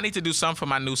reviews. I need to do something for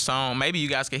my new song. Maybe you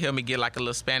guys can help me get like a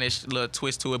little Spanish little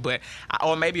twist to it, but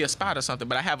or maybe a spot or something.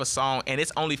 But I have a song and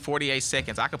it's only 48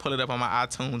 seconds. I can pull it up on my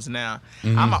iTunes now.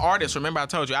 I'm an artist. Remember I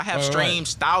told you I have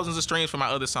streams, thousands of streams for my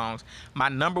other songs. My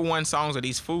 #1 songs are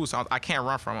these food songs. I can't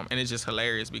run from them, and it's just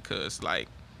hilarious because like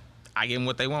I give them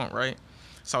what they want, right?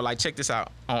 So like check this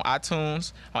out on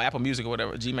iTunes, on Apple Music or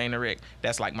whatever. G-Mayne Direct.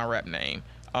 That's like my rap name.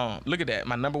 Look at that.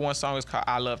 My #1 song is called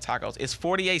I Love Tacos. It's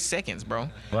 48 seconds, bro.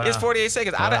 Wow. It's 48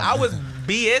 seconds. I was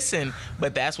BSing,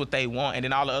 but that's what they want. And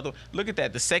then all the other, look at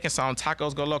that. The second song,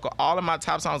 Tacos Go Loco. All of my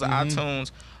top songs on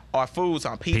iTunes or Food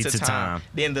Song, Pizza Pizza Time. Time.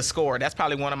 Then The Score. That's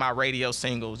probably one of my radio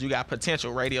singles. You got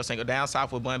Potential, radio single. Down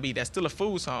South with Bun B. That's still a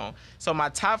food song. So my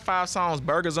top 5 songs: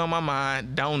 Burgers on My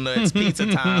Mind, Donuts,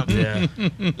 Pizza Time. Yeah.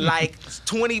 Like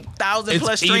 20,000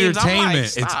 plus It's streams. I'm like, entertainment.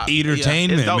 It's stop.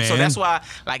 entertainment, it's dope. man. So that's why,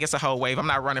 like, it's a whole wave. I'm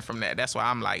not running from that. That's why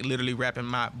I'm like literally rapping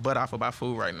my butt off about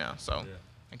food right now. So.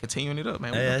 And continuing it up,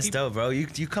 man. Yeah, that's dope, bro. You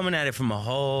coming at it from a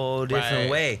whole different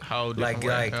way. Whole different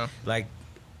way.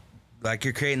 Like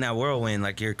you're creating that whirlwind.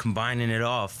 Like you're combining it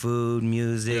all: food,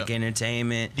 music,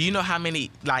 entertainment. Do you know how many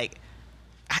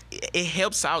it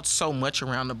helps out so much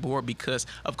around the board because,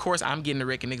 of course, I'm getting the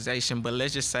recognition, but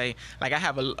let's just say, like, I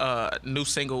have a new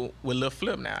single with Lil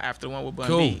Flip now after the one with Bun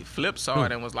B. Flip saw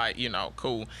it and was like,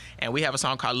 cool. And we have a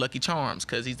song called Lucky Charms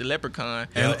because he's the leprechaun.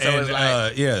 So it's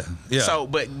like, yeah. So,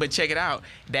 but check it out.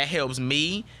 That helps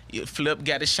me. Flip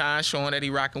got his shine showing that he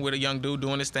rocking with a young dude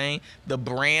doing his thing. The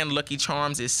brand Lucky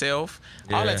Charms itself,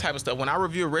 all that type of stuff. When I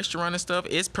review a restaurant and stuff,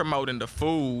 it's promoting the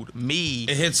food, me.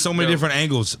 It hits so many different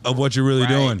angles of what you're really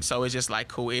doing. So it's just like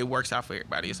cool. It works out for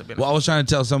everybody. It's a benefit. Well, I was trying to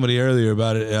tell somebody earlier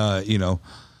about it.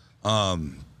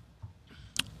 Someone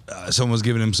was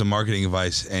giving him some marketing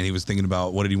advice, and he was thinking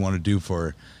about what did he want to do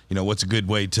for, what's a good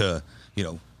way to,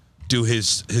 do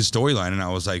his storyline. And I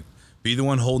was like, be the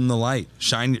one holding the light.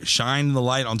 Shine the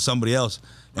light on somebody else,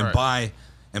 and by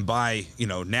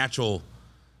natural.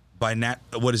 By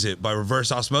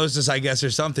reverse osmosis, I guess, or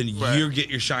something, you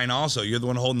get your shine also. You're the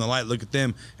one holding the light. Look at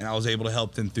them, and I was able to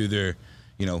help them through their,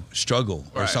 struggle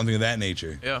or something of that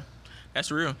nature. Yeah, that's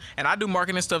real. And I do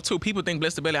marketing stuff too. People think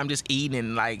Bless the Belly, I'm just eating,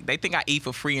 and like they think I eat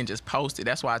for free and just post it.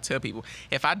 That's why I tell people,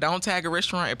 if I don't tag a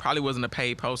restaurant, it probably wasn't a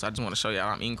paid post. I just want to show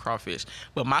y'all I'm eating crawfish.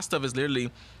 But my stuff is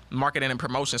literally marketing and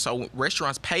promotion. So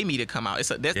restaurants pay me to come out.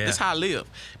 That's how I live,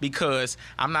 because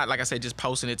I'm not, like I said, just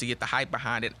posting it to get the hype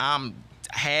behind it. I'm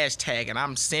hashtagging,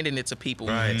 I'm sending it to people.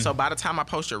 So by the time I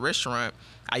post a restaurant,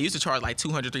 I used to charge like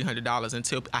 $200, $300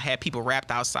 until I had people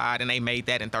wrapped outside and they made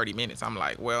that in 30 minutes. I'm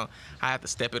like, well, I have to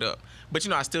step it up. But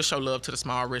I still show love to the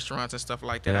small restaurants and stuff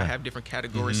like that. I have different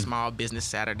categories: small business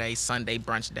Saturday, Sunday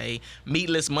brunch day,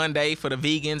 meatless Monday for the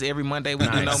vegans. Every Monday we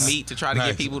do no meat to try to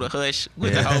get people to hush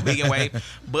with the whole vegan wave.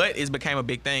 But it's became a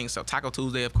big thing. So Taco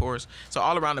Tuesday, of course. So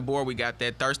all around the board we got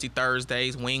that. Thirsty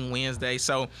Thursdays, Wing Wednesday.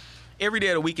 So every day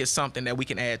of the week is something that we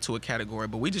can add to a category,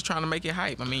 but we just trying to make it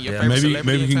hype. I mean, your favorite celebrity.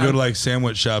 Maybe you can go to like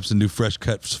sandwich shops and do Fresh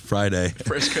Cuts Friday.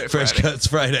 Fresh Cuts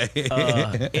Friday.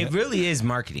 It really is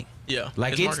marketing. Yeah,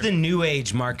 like it's the new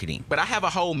age marketing. But I have a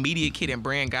whole media kit and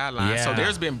brand guidelines. So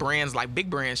there's been brands like big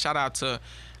brands. Shout out to,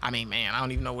 I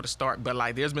don't even know where to start, but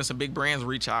like there's been some big brands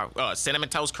reach out, Cinnamon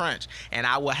Toast Crunch, and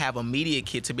I will have a media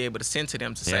kit to be able to send to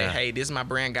them to say, hey, this is my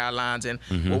brand guidelines and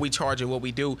what we charge and what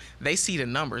we do. They see the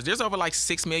numbers. There's over like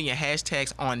 6 million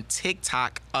hashtags on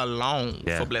TikTok alone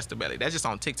for Bless the Belly. That's just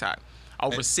on TikTok.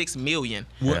 Over 6 million.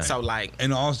 So like,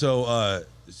 and also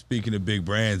speaking of big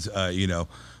brands,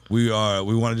 we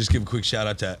want to just give a quick shout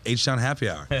out to HTown Happy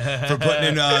Hour for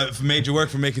putting in major work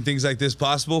for making things like this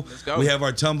possible. Let's go. We have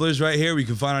our tumblers right here. We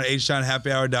can find on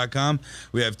HTownHappyHour.com.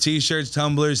 We have t-shirts,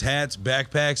 tumblers, hats,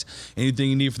 backpacks, anything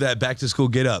you need for that back to school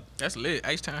get up. That's lit.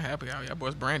 HTown Happy Hour. Y'all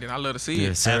boys Brandon. I love to see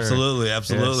it. Sir. Absolutely. Yes,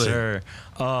 sir.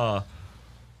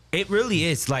 It really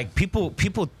is like people.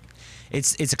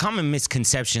 It's a common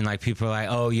misconception. Like people are like,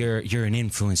 oh, you're an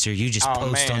influencer. You just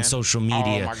post on social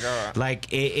media. Oh my God. Like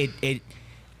it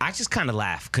I just kind of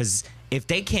laugh because if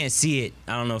they can't see it,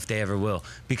 I don't know if they ever will,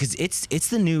 because it's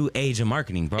the new age of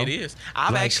marketing, bro. It is.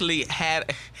 I've actually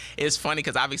had. It's funny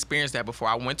because I've experienced that before.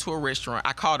 I went to a restaurant.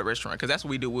 I called a restaurant because that's what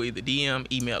we do. We either DM,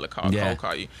 email, or cold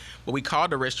call you. But we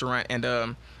called the restaurant and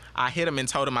I hit them and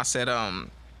told them, I said,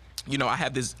 I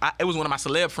have this, it was one of my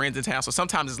celeb friends in town, so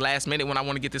sometimes it's last minute when I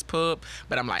want to get this pub,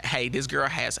 but I'm like, hey, this girl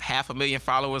has 500,000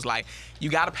 followers, like,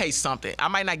 you got to pay something. I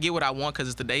might not get what I want because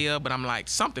it's the day of, but I'm like,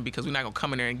 something, because we're not going to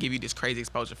come in there and give you this crazy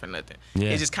exposure for nothing.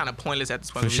 It's just kind of pointless at this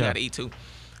point, we got to eat too.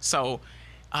 So,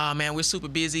 man, we're super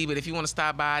busy, but if you want to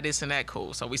stop by, this and that,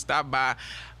 cool. So we stopped by,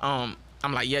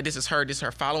 I'm like, yeah, this is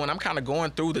her following. I'm kind of going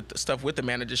through the stuff with the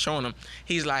manager, showing him.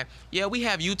 He's like, yeah, we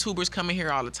have YouTubers coming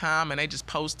here all the time, and they just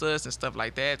post us and stuff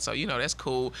like that. So, that's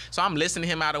cool. So I'm listening to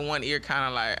him out of one ear, kind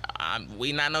of like,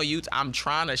 we not know you. I'm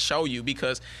trying to show you,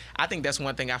 because I think that's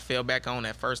one thing I fell back on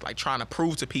at first, like trying to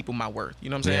prove to people my worth. You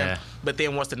know what I'm saying? But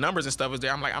then once the numbers and stuff is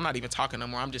there, I'm like, I'm not even talking no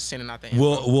more. I'm just sending out the info.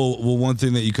 Well, one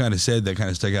thing that you kind of said that kind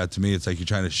of stuck out to me, it's like you're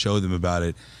trying to show them about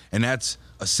it, and that's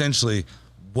essentially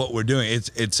what we're doing.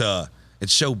 It's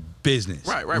show business.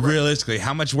 Right. Realistically,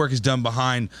 how much work is done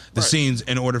behind the scenes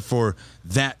in order for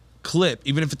that clip,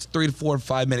 even if it's a 3 to 4 or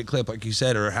 5 minute clip, like you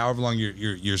said, or however long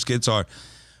your skits are.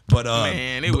 But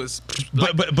man, it was.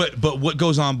 But what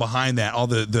goes on behind that? All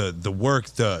the work,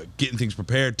 the getting things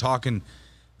prepared, talking,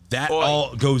 that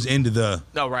all goes into the.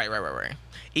 No, right.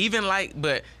 Even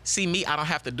but see me, I don't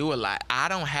have to do a lot. I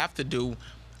don't have to do.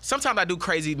 Sometimes I do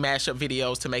crazy mashup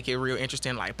videos to make it real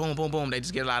interesting, like boom, boom, boom. They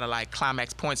just get a lot of like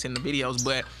climax points in the videos.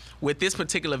 But with this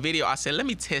particular video, I said, let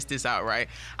me test this out, right?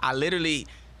 I literally,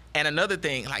 and another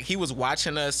thing, like he was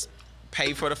watching us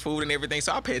pay for the food and everything,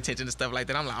 so I pay attention to stuff like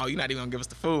that. I'm like, oh, you're not even gonna give us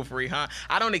the food free, huh?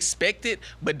 I don't expect it,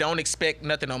 but don't expect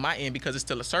nothing on my end because it's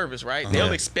still a service, right?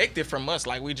 They'll expect it from us,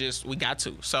 like we got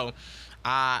to. So,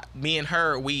 me and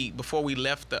her, before we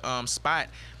left the spot,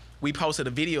 we posted a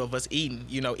video of us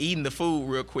eating the food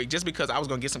real quick, just because I was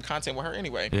gonna get some content with her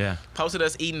anyway. Yeah. Posted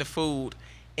us eating the food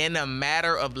in a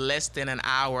matter of less than an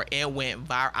hour and went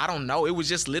viral. I don't know. It was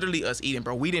just literally us eating,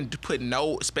 bro. We didn't put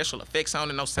no special effects on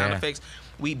it, no sound effects.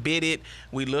 We bit it.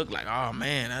 We looked like, oh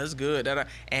man, that's good.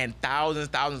 And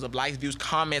thousands of likes, views,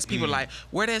 comments. People like,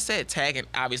 where that's at? Tagging,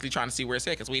 obviously trying to see where it's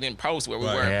at because we didn't post where we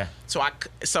were. Yeah.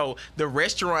 So the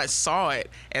restaurant saw it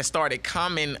and started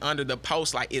commenting under the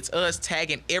post like, it's us,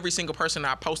 tagging every single person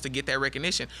I post to get that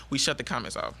recognition. We shut the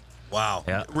comments off. Wow.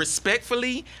 Yeah.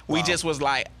 Respectfully, we just was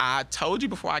like, I told you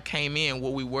before I came in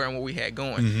what we were and what we had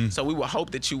going. So we would hope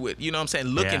that you would, you know what I'm saying,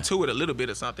 look into it a little bit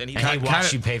or something. And he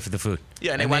watched you pay for the food.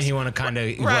 Yeah, and then he want to kind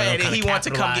of right, and he want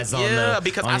to come get,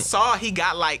 because I saw he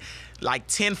got like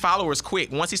 10 followers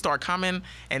quick once he started commenting,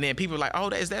 and then people were like, oh,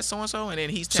 is that so and so? And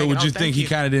then he's tagging, so would you think he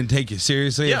kind of didn't take you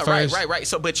seriously at first? Right.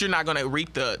 So, but you're not gonna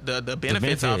reap the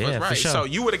benefits of it, right? Sure. So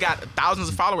you would have got thousands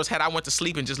of followers had I went to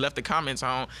sleep and just left the comments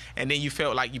on, and then you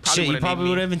felt like you probably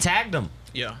would have even tagged them.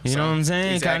 Yeah, you know what I'm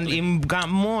saying? Exactly. Even got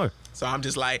more. So I'm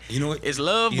just like, you know what? It's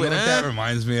love, you know what that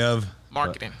reminds me of?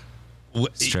 Marketing.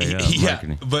 Straight up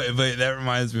marketing. But that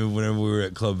reminds me of whenever we were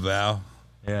at Club Val.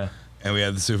 Yeah. And we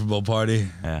had the Super Bowl party.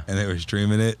 Yeah. And they were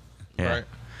streaming it. Yeah. Right.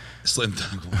 Slim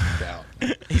Thug walked out.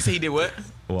 He said he did what?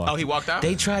 Oh, he walked out?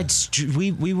 They tried.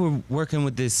 We were working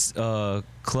with this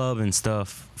club and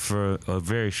stuff for a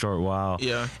very short while.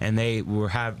 Yeah. And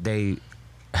they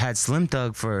had Slim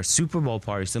Thug for a Super Bowl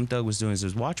party. Slim Thug was doing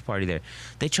his watch party there.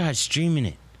 They tried streaming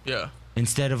it. Yeah.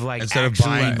 Instead of buying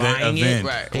it,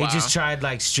 right. They just tried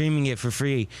like streaming it for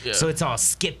free. Yeah. So it's all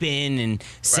skipping and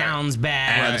sounds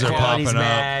bad, ads are popping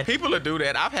bad. People will do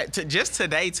that. I've had just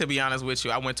today, to be honest with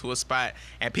you, I went to a spot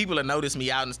and people have noticed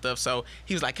me out and stuff. So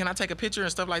he was like, "Can I take a picture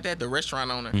and stuff like that?" The restaurant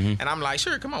owner, and I'm like,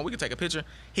 "Sure, come on, we can take a picture."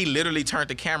 He literally turned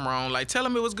the camera on, like, "Tell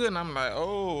him it was good," and I'm like,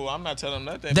 "Oh, I'm not telling him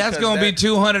nothing." That's gonna be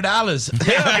 $200.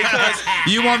 Yeah,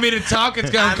 because you want me to talk?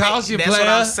 It's gonna cost you, that's player.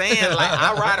 That's what I'm saying. Like,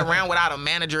 I ride around without a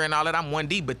manager and all that. I'm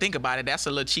 1D, but think about it. That's a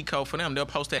little cheat code for them. They'll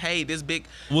post it. Hey, this big.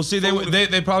 Well, see,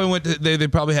 they probably went to they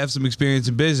probably have some experience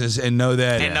in business and know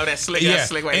that. And know that slick. Yeah,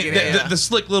 slick way to get the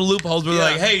slick little loopholes were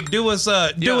like, hey, do us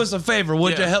a favor.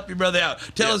 Would you help your brother out?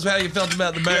 Tell us how you felt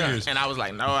about the burgers. And I was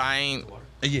like, no, I ain't.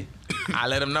 Yeah. I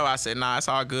let them know. I said, nah, it's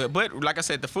all good. But like I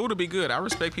said, the food will be good. I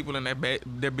respect people in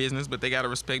their business, but they gotta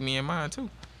respect me and mine too.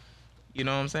 You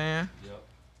know what I'm saying? Yep.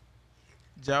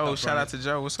 Joe, shout out to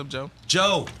Joe. What's up, Joe?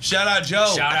 Joe, shout out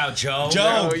Joe. Shout out Joe.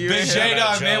 Joe, big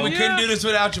J-Dog, man. We couldn't do this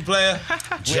without you, player.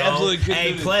 Joe. We absolutely couldn't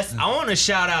do this. Plus, I want to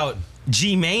shout out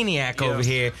G-Maniac over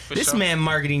here. This man,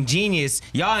 marketing genius.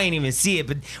 Y'all ain't even see it,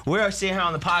 but we're sitting here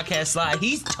on the podcast slide.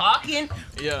 He's talking,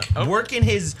 working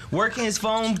his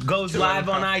phone, goes live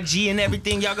on IG and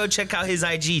everything. Y'all go check out his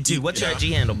IG too. What's your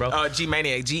IG handle, bro?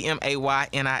 G-Mayniac,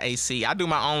 G-M-A-Y-N-I-A-C. I do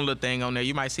my own little thing on there.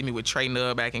 You might see me with Trey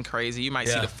Nub acting crazy. You might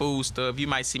see the food stuff. You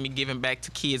might see me giving back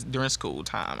to kids during school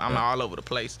time. I'm all over the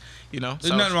place. You know,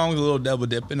 there's nothing wrong with a little double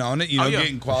dipping on it. You know,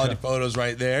 getting quality photos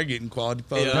right there, getting quality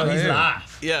photos. No, he's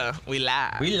live. Yeah, we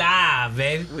live. We live,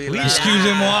 baby.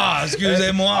 Excusez-moi.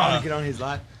 Excusez-moi. Get on his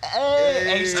live.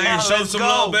 Hey, show some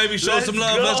love, baby. Show some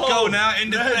love. Let's go now.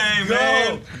 End the thing,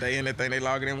 man. They in the thing. They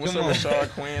logging in. What's up,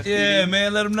 Rashard Quinn? Yeah,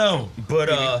 man. Let them know. But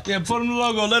yeah, put them the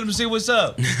logo. Let them see what's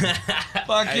up.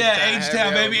 Fuck yeah,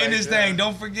 HTown, baby. In this thing.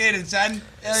 Don't forget it, son.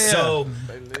 Hell yeah. So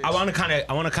I want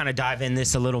to kind of dive in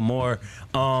this a little more.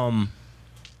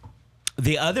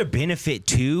 The other benefit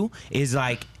too is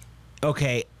like,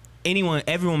 okay,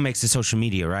 everyone makes a social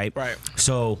media, right? Right.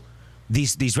 So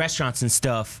these restaurants and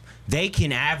stuff, they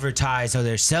can advertise of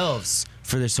themselves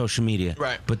for their social media.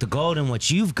 Right. But the gold in what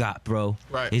you've got, bro,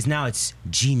 is now it's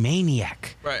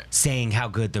G-Maniac saying how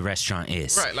good the restaurant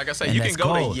is. Right. Like I said, you can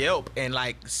go to Yelp and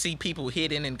like see people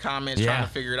hidden in comments trying to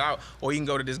figure it out, or you can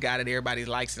go to this guy that everybody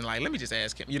likes and like, let me just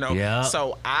ask him. You know. Yeah.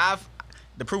 So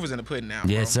the proof is in the pudding now.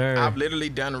 Yes, bro. sir. I've literally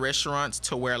done restaurants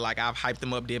to where like I've hyped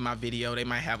them up, did my video. They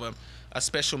might have a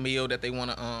special meal that they want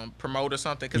to promote or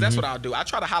something, because that's what I'll do. I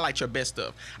try to highlight your best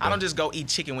stuff. I don't just go eat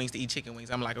chicken wings to eat chicken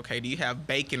wings. I'm like, okay, do you have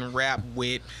bacon wrapped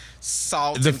with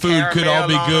salt? The food could all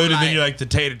be good, and then you're like, like, the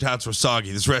tater tots were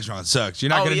soggy. This restaurant sucks. You're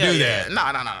not gonna do that. No.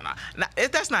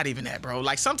 That's not even that, bro.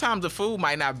 Like, sometimes the food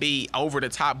might not be over the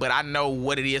top, but I know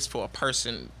what it is for a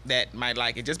person that might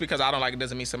like it. Just because I don't like it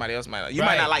doesn't mean somebody else might like it. You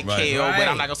might not like kale, but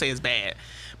I'm not gonna say it's bad.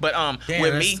 But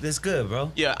with me, that's good,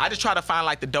 bro. Yeah, I just try to find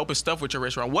like the dopest stuff with your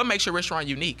restaurant. What makes your restaurant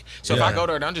unique? So if I go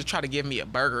there, don't just try to give me a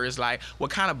burger. It's like, what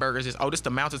kind of burger is this? Oh, this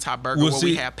the mountaintop burger where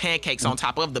we have pancakes on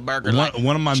top of the burger.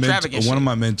 One of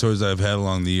my mentors that I've had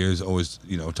along the years always,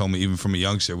 told me, even from a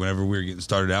youngster, whenever we were getting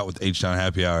started out with HTown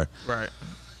Happy Hour, right?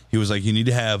 He was like, you need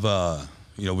to have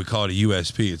we call it a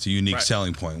USP. It's a unique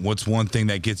selling point. What's one thing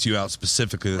that gets you out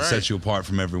specifically that sets you apart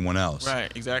from everyone else?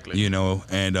 Right, exactly.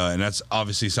 And that's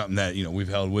obviously something that we've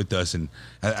held with us, and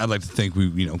I'd like to think we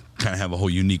kind of have a whole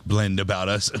unique blend about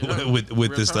us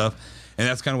with this stuff, and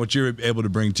that's kind of what you're able to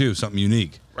bring too, something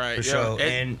unique. Right, for sure.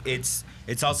 And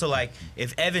it's also like,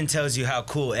 if Evan tells you how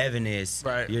cool Evan is,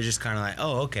 you're just kind of like,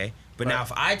 oh, okay. But now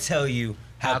if I tell you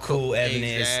how cool Evan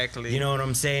is, you know what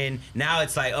I'm saying? Now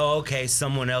it's like, oh, okay,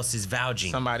 someone else is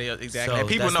vouching. Somebody else, exactly. So and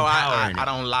people know I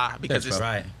don't lie, because it's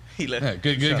right.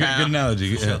 Good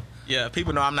analogy. Yeah,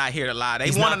 people know I'm not here to lie.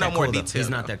 They want to know more details. He's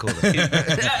not that cool.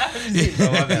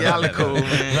 Y'all look cool,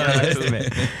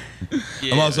 man.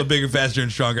 I'm also bigger, faster,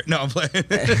 and stronger. No, I'm playing. Y'all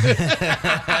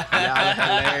are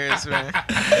hilarious, man.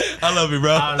 I love you,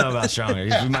 bro. I don't know about stronger.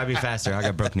 You might be faster. I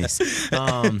got broke knees.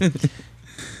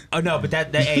 Oh no, but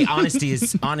hey, honesty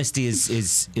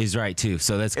is right too.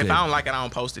 So that's good. If I don't like it, I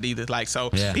don't post it either. Like, so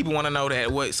people want to know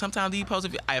that. Sometimes you post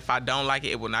it. If I don't like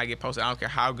it, it will not get posted. I don't care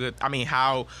how good. I mean,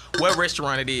 what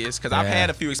restaurant it is, because I've had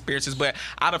a few experiences, but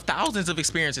out of thousands of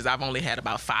experiences, I've only had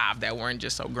about 5 that weren't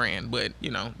just so grand. But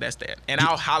that's that. And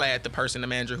I'll holler at the person, the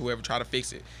manager, whoever try to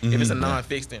fix it. If it's a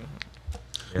non-fixed, then.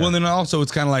 Well, then also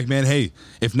it's kind of like, man, hey,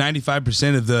 if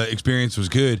 95% of the experience was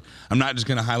good, I'm not just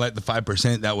gonna highlight the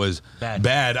 5% that was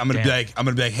bad. I'm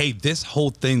gonna be like, hey, this whole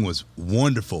thing was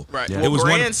wonderful. Right. Yeah. Well, it was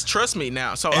brands trust me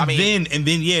now. So and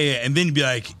then you'd be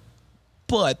like,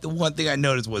 but the one thing I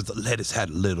noticed was the lettuce had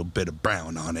a little bit of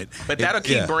brown on it. But that'll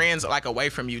keep brands like away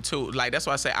from you too. Like, that's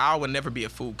why I say I would never be a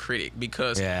food critic,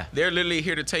 because they're literally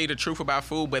here to tell you the truth about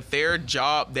food, but their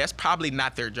job, that's probably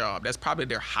not their job. That's probably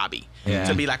their hobby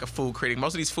to be like a food critic.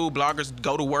 Most of these food bloggers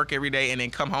go to work every day and then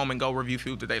come home and go review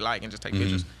food that they like and just take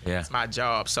pictures. Yeah. It's my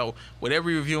job. So whatever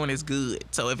you're reviewing is good.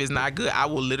 So if it's not good, I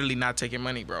will literally not take your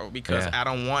money, bro, because I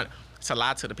don't want to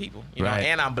lie to the people. You know,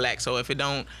 and I'm black, so if it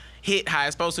don't hit how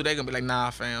it's supposed to, they're gonna be like,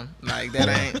 nah, fam, like that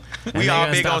ain't. We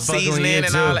all big on seasoning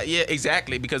and all that. Yeah,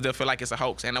 exactly, because they'll feel like it's a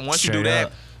hoax. And then once you do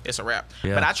that, it's a wrap.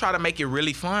 Yeah. But I try to make it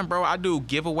really fun, bro. I do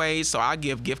giveaways, so I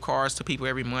give gift cards to people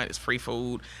every month. It's free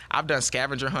food. I've done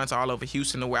scavenger hunts all over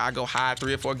Houston to where I go hide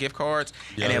 3 or 4 gift cards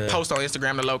and then post on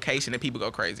Instagram the location, and people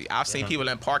go crazy. I've seen people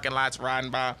in parking lots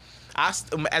riding by. As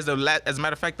a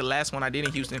matter of fact, the last one I did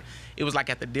in Houston, it was like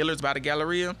at the Dillard's by the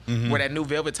Galleria, where that new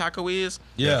Velvet Taco is.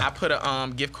 Yeah. I put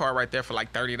a gift card right there for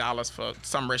like $30 for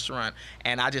some restaurant,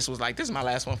 and I just was like, this is my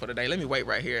last one for the day. Let me wait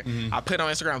right here. I put it on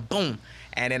Instagram, boom,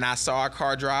 and then I saw a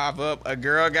car drive up. A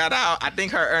girl got out. I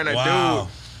think her and a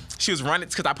dude. She was running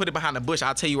because I put it behind the bush.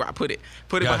 I'll tell you where I put it.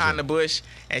 Put it behind the bush,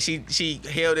 and she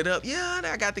held it up. Yeah,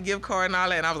 I got the gift card and all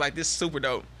that. And I was like, this is super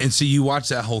dope. And so you watched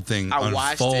that whole thing unfold.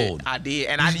 Watched it. I did,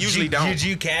 and I usually don't. Did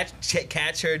you catch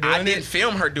her doing it? I didn't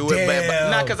film her do it, but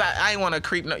not because I didn't want to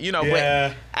creep.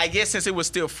 But I guess since it was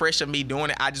still fresh of me doing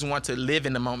it, I just want to live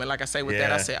in the moment. Like I say with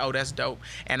that, I said, oh, that's dope.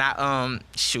 And I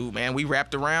shoot, man, we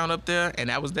wrapped around up there, and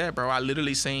that was that, bro. I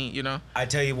literally seen, I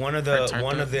tell you, one of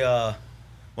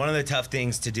the tough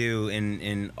things to do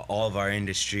in all of our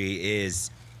industry is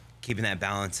keeping that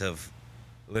balance of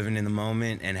living in the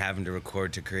moment and having to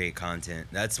record to create content.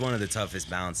 That's one of the toughest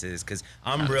balances, because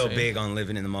I'm real big on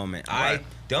living in the moment. Right.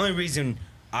 The only reason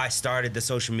I started the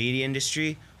social media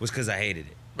industry was because I hated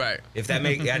it. Right. If that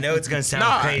I know it's gonna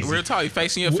sound crazy. Real talk, you're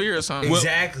facing your fear or something.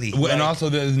 Exactly. And also,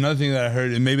 there's another thing that I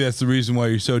heard, and maybe that's the reason why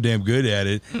you're so damn good at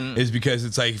it, is because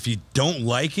it's like, if you don't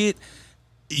like it,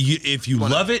 if you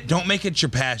love it, don't make it your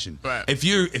passion. Right. If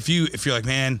you're like,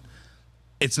 man,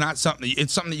 it's not something.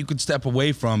 It's something that you could step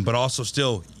away from, but also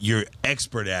still you're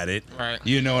expert at it. Right.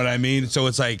 You know what I mean? So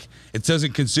it's like, it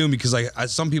doesn't consume, because like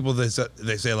some people they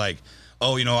say like,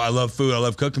 oh, I love food, I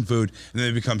love cooking food, and then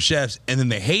they become chefs, and then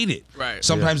they hate it. Right.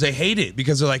 Sometimes they hate it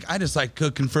because they're like, I just like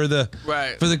cooking for the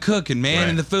cooking, man,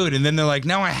 and the food, and then they're like,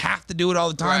 now I have to do it all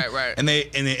the time. Right. And they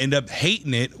end up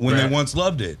hating it when they once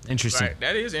loved it. Interesting. Right.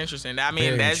 That is interesting. I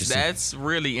mean, that's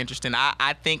really interesting.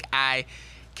 I think I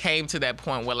came to that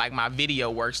point with like my video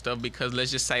work stuff, because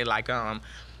let's just say like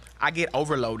I get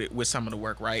overloaded with some of the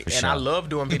work, right? And I love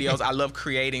doing videos. I love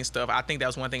creating stuff. I think that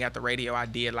was one thing at the radio I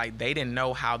did. Like, they didn't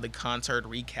know how the concert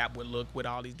recap would look with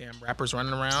all these damn rappers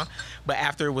running around. But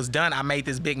after it was done, I made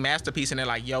this big masterpiece, and they're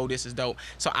like, yo, this is dope.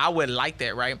 So I would like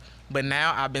that, right? But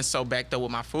now I've been so backed up with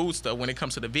my food stuff. When it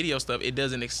comes to the video stuff, it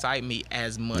doesn't excite me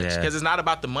as much. Because it's not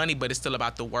about the money, but it's still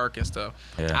about the work and stuff.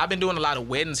 I've been doing a lot of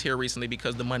weddings here recently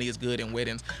because the money is good in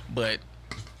weddings. But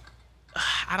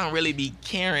I don't really be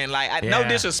caring. Like, no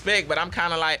disrespect, but I'm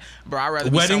kind of like, bro, I'd rather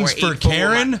be weddings somewhere for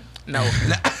Karen. No,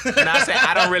 I say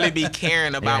I don't really be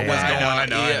caring about what's going on.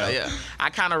 Yeah. I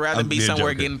kind of rather be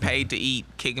somewhere getting paid to eat,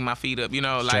 kicking my feet up, you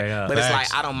know, like. But it's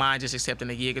like I don't mind just accepting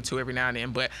a gig or two every now and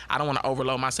then. But I don't want to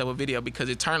overload myself with video, because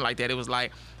it turned like that. It was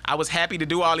like I was happy to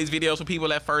do all these videos for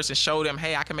people at first and show them,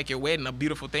 hey, I can make your wedding a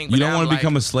beautiful thing. But you don't want to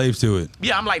become a slave to it.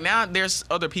 Yeah, I'm like, now there's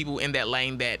other people in that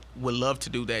lane that would love to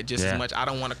do that just as much. I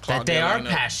don't want to clog that they are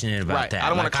passionate about that. I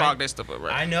don't want to clog that stuff up.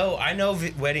 Right. I know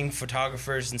wedding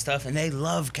photographers and stuff, and they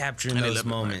love capturing those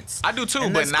moments. I do too,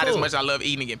 but not as much. I love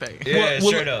eating and getting paid. Yeah,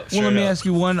 straight up. Well, let me ask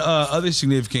you one other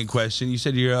significant question. You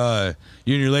said you're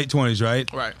in your late 20s,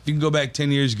 right? Right. If you can go back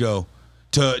 10 years ago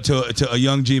to a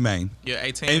young G-Mayne. Yeah,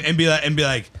 18. And be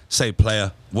like, say,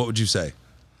 player, what would you say?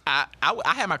 I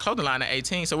had my clothing line at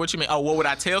 18. So what you mean? Oh, what would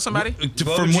I tell somebody?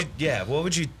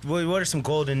 What are some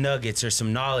golden nuggets or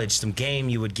some knowledge, some game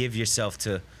you would give yourself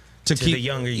to keep the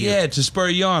younger you? Yeah, to spur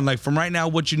you on. Like, from right now,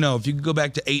 what you know. If you could go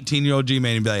back to 18-year-old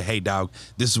G-Mayne and be like, hey, dog,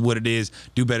 this is what it is.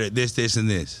 Do better at this, this, and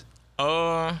this.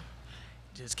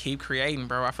 Just keep creating,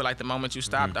 bro. I feel like the moment you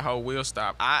stop, the whole wheel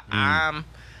stop.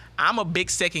 I'm a big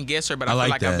second guesser, but I feel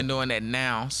like I've been doing that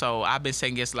now. So I've been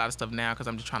second guessing a lot of stuff now because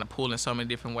I'm just trying to pull in so many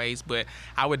different ways. But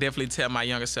I would definitely tell my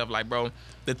younger self, like, bro,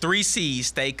 the 3 C's: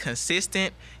 stay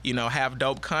consistent, have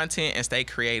dope content, and stay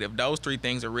creative. Those 3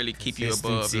 things will really keep you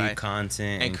above, like,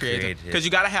 content and creative. Because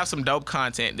you got to have some dope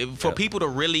content for people to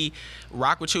really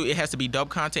rock with you. It has to be dope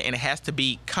content, and it has to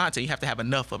be content. You have to have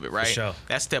enough of it, right? For sure.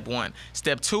 That's step 1.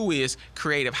 Step 2 is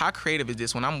creative. How creative is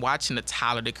this? When I'm watching the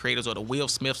Tyler, the creators, or the Will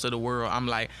Smiths of the world, I'm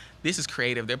like, this is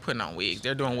creative. They're putting on wigs.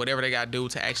 They're doing whatever they got to do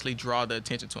to actually draw the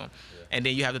attention to them. And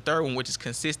then you have the third one, which is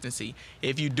consistency.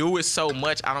 If you do it so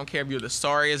much, I don't care if you're the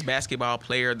sorriest basketball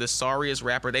player, the sorriest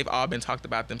rapper, they've all been talked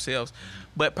about themselves.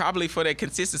 But probably for that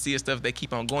consistency and stuff, they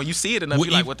keep on going. You see it enough,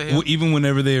 you're like, what the hell? Even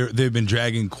whenever they've been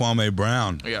dragging Kwame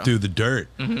Brown through the dirt,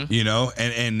 and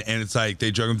it's like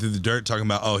they drug him through the dirt talking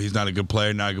about, oh, he's not a good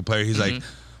player, not a good player. He's like,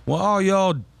 well, all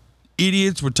y'all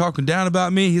idiots were talking down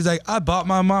about me. He's like, I bought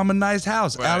my mom a nice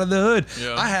house out of the hood.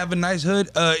 Yeah. I have a nice hood,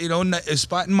 a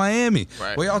spot in Miami.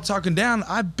 Right. Well, y'all talking down.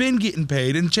 I've been getting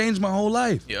paid and changed my whole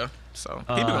life. Yeah. So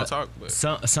people gonna talk. But.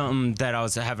 Something that I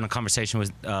was having a conversation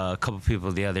with a couple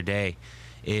people the other day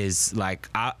is like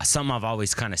something I've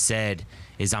always kind of said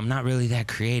is I'm not really that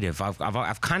creative.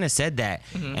 I've kind of said that,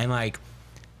 and like.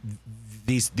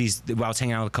 I was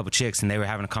hanging out with a couple chicks and they were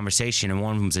having a conversation, and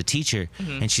one of them was a teacher,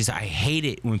 and she's like, I hate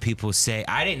it when people say,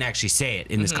 I didn't actually say it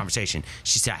in this conversation.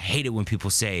 She said, I hate it when people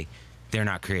say they're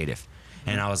not creative.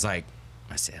 And I say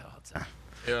it all the time.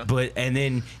 Yeah. But and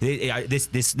then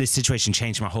this situation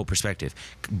changed my whole perspective.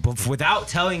 But without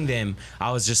telling them,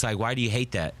 I was just like, why do you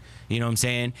hate that? You know what I'm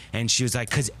saying? And she was like,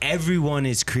 because everyone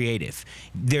is creative.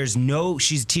 She's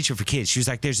a teacher for kids. She was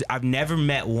like, I've never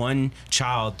met one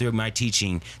child through my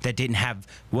teaching that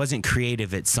wasn't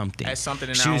creative at something. At something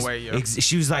in our way, yeah.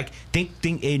 She was like, think,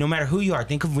 no matter who you are,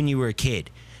 think of when you were a kid.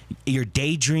 You're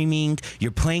daydreaming.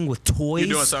 You're playing with toys.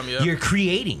 You're doing something, yeah. You're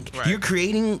creating. Right. You're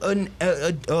creating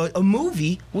a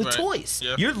movie with toys.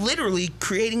 Yeah. You're literally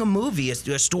creating a movie, a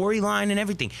storyline and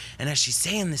everything. And as she's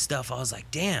saying this stuff, I was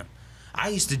like, damn. I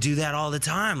used to do that all the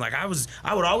time. Like I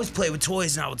would always play with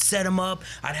toys and I would set them up.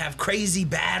 I'd have crazy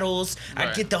battles. Right.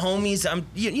 I'd get the homies. I'm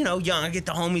young. I'd get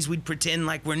the homies. We'd pretend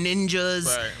like we're ninjas.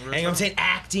 Right. And you know what I'm saying?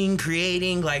 Acting,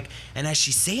 creating, like. And as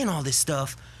she's saying all this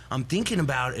stuff, I'm thinking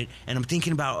about it, and I'm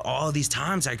thinking about all these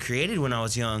times I created when I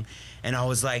was young, and I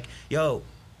was like, yo.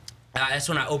 That's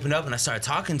when I opened up and I started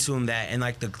talking to him that, and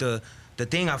like the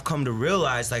thing I've come to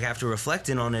realize, like after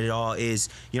reflecting on it all, is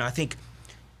I think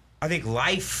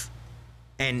life.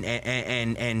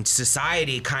 And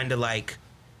society kind of like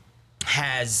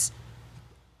has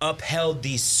upheld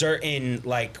these certain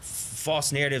like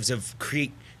false narratives of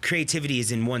creativity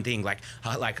is in one thing, like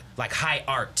high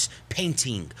art,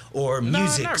 painting or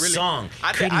music, not really. song.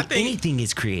 I think anything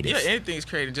is creative. Yeah, anything is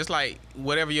creative. Just like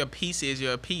whatever your piece is,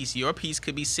 your piece. Your piece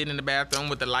could be sitting in the bathroom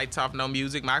with the lights off, no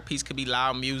music. My piece could be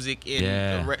loud music.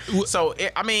 So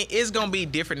it's gonna be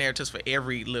different narratives for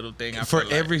every little thing. For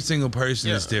every single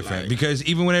person, it's different. Because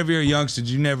even whenever you're a youngster,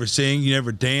 you never sing, you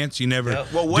never dance, you never.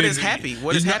 Yep. Well, what is happy?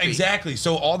 What is happy? Exactly.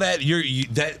 So all that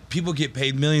that people get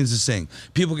paid millions to sing,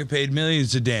 people get paid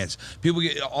millions to dance, people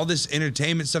get all this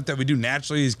entertainment stuff that we do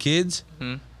naturally as kids.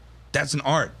 Mm-hmm. That's an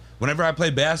art. Whenever I play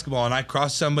basketball and I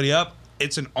cross somebody up,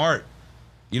 it's an art.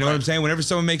 You know what I'm saying? Whenever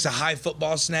someone makes a high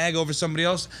football snag over somebody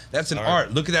else, that's an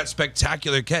art. Look at that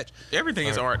spectacular catch. Everything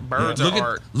is art. Birds are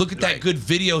art. Look at that good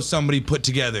video somebody put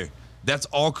together. That's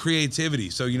all creativity.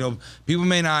 So, people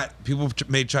may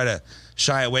try to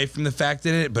shy away from the fact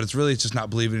in it, but it's just not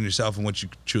believing in yourself and what you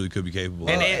truly could be capable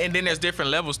of. And then there's different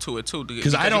levels to it too.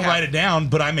 Because I don't write it down,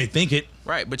 but I may think it.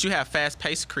 Right, but you have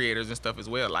fast-paced creators and stuff as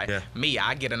well. Like me,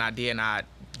 I get an idea and I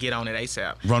get on it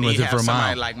ASAP. Run with it for a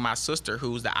mile. Like my sister,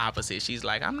 who's the opposite. She's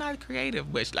like, I'm not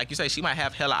creative, but like you say, she might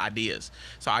have hella ideas.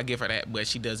 So I give her that, but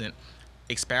she doesn't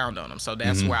expound on them. So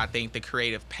that's where I think the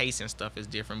creative pace and stuff is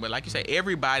different. But like you say,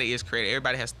 everybody is creative.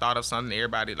 Everybody has thought of something.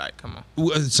 Everybody come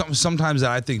on. Sometimes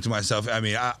I think to myself,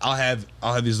 I'll have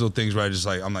these little things where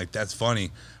I'm like, that's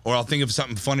funny, or I'll think of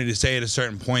something funny to say at a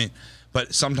certain point.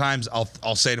 But sometimes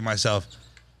I'll say to myself,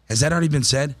 has that already been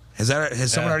said? Has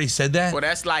someone already said that? Well,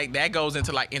 that goes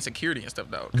into like insecurity and stuff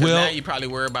though. Because now you probably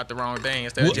worry about the wrong thing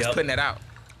instead of just putting that out.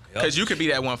 Because you could be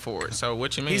that one for it. So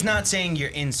what you mean? He's not saying you're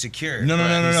insecure. No.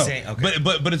 Saying, okay.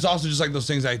 But it's also just like those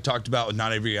things I talked about.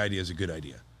 Not every idea is a good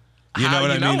idea. You know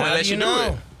what I mean? Unless you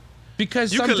know it.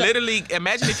 Because you could literally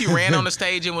imagine if you ran on the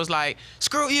stage and was like,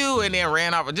 "Screw you," and then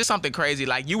ran off, just something crazy.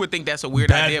 Like you would think that's a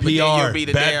weird idea, but then you'll be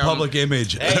the bad public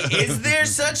image. Hey, is there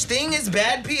such thing as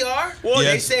bad PR? Well,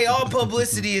 they say all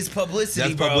publicity is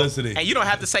publicity. That's publicity, and you don't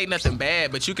have to say nothing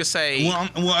bad, but you could say. Well,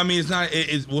 it's not.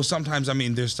 Sometimes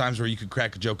there's times where you could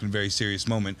crack a joke in a very serious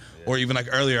moment, or even like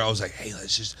earlier, I was like, "Hey,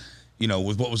 let's just."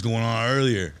 With what was going on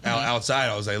earlier outside,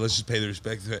 I was like, let's just pay the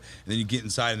respect to it. And then you get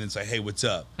inside and then say, hey, what's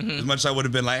up? As much as I would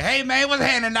have been like, hey, man, what's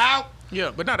handing out?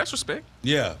 Yeah, but no, that's respect.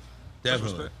 Yeah,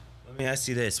 definitely. Let me ask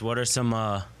you this: what are some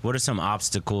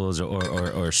obstacles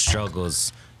or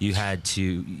struggles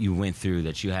you went through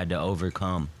that you had to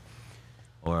overcome,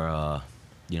 or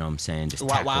you know what I'm saying, just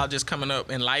while just coming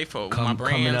up in life or my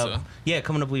brands?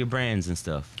 Coming up with your brands and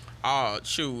stuff. Oh,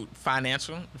 shoot,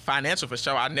 financial for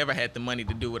sure. I never had the money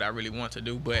to do what I really want to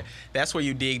do, but that's where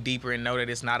you dig deeper and know that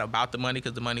it's not about the money,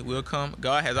 because the money will come.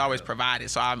 God has always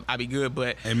provided, so I'll be good.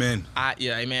 But amen.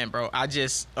 Amen, bro. I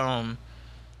just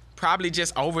probably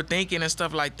just overthinking and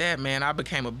stuff like that, man. I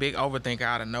became a big overthinker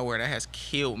out of nowhere. That has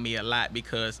killed me a lot,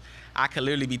 because I could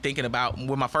literally be thinking about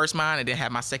with my first mind and then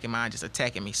have my second mind just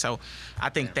attacking me. So I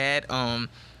think that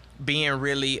being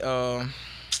really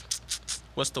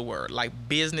what's the word? Like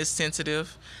business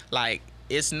sensitive. Like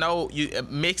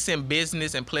mixing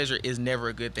business and pleasure is never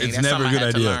a good thing. It's That's never something a good I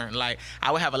had idea. to learn. Like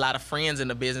I would have a lot of friends in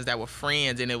the business that were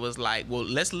friends, and it was like, well,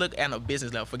 let's look at a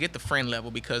business level. Forget the friend level,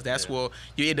 because that's where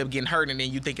you end up getting hurt, and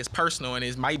then you think it's personal, and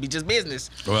it might be just business.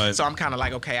 Right. So I'm kind of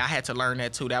like, okay, I had to learn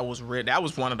that too. That was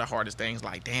one of the hardest things.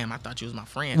 Like, damn, I thought you was my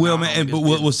friend. Well, man, but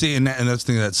we'll see, and that's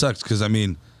the thing that sucks, because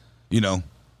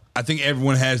I think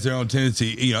everyone has their own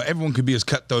tendency. Everyone could be as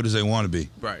cutthroat as they want to be.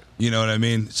 Right. You know what I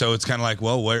mean? So it's kind of like,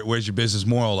 well, where's your business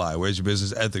moral lie? Where's your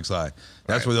business ethics lie?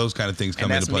 That's where those kind of things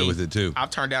come into play with it too. I've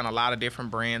turned down a lot of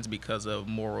different brands because of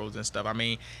morals and stuff.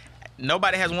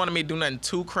 Nobody has wanted me to do nothing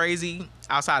too crazy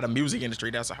outside of the music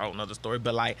industry. That's a whole nother story.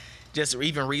 But like, just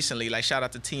even recently, like shout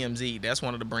out to TMZ. That's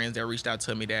one of the brands that reached out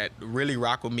to me that really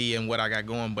rock with me and what I got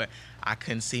going. But I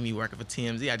couldn't see me working for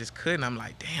TMZ. I just couldn't. I'm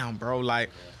like, damn, bro, like.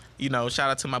 Shout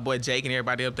out to my boy Jake and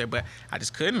everybody up there, but I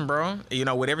just couldn't, bro.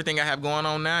 With everything I have going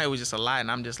on now, it was just a lot,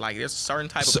 and I'm just like, there's a certain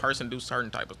type of person do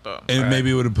certain type of stuff. And maybe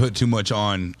it would have put too much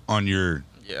on your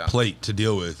plate to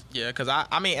deal with. Yeah, because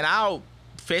and I'll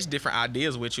fetch different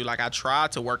ideas with you. Like I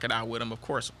tried to work it out with them, of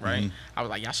course, right? Mm-hmm. I was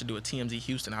like, y'all should do a TMZ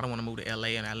Houston. I don't want to move to LA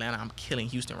and Atlanta. I'm killing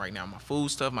Houston right now. My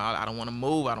food stuff, I don't want to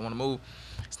move.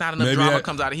 It's not enough drama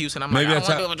comes out of Houston. I'm like, I don't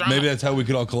want to do a drama. Maybe that's how we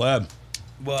could all collab.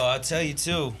 Well, I'll tell you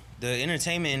too, the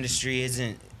entertainment industry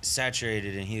isn't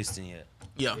saturated in Houston yet.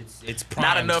 Yeah, it's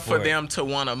not enough for them to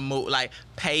want to move, like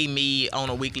pay me on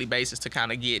a weekly basis to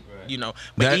kind of get,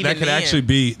 But that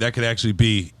could actually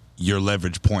be your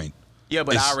leverage point. Yeah,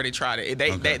 but I already tried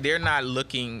it. They're not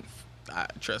looking.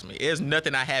 trust me, there's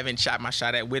nothing I haven't shot my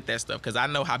shot at with that stuff because I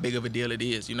know how big of a deal it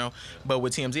is, you know. But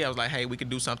with TMZ, I was like, hey, we could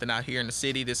do something out here in the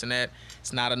city, this and that.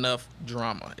 It's not enough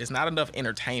drama. It's not enough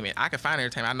entertainment. I can find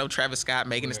entertainment. I know Travis Scott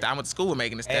making this. I went to school with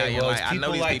making this. Hey, well, like, I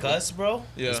know these like people. us, bro.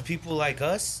 Yeah. It's people like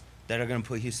us that are gonna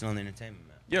put Houston on the entertainment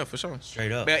map. Yeah, for sure.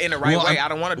 Straight up. But in the right way. I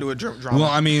don't want to do a drama. Well,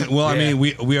 I mean,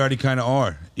 we already kind of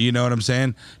are. You know what I'm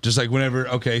saying? Just like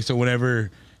whenever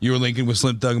you were linking with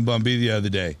Slim Thug and Bun B the other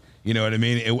day, you know what I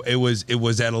mean? It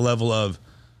was at a level of,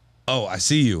 oh, I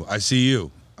see you.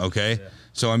 Okay. Yeah.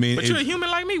 So I mean, but you're a human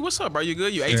like me. What's up, bro? You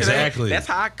good? You ate exactly. today?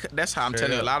 That's how I'm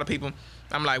telling you. A lot of people.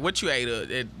 I'm like, what you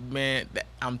ate? Man,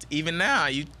 even now,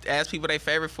 you ask people their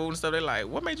favorite food and stuff. They're like,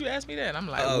 what made you ask me that? I'm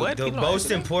like, what? The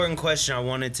most important question I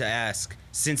wanted to ask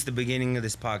since the beginning of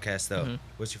this podcast, though,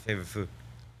 what's your favorite food?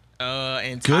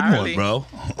 Entirely. Good one, bro.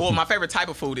 Well, my favorite type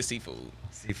of food is seafood.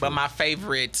 But my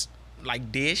favorite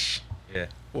like dish,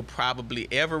 will probably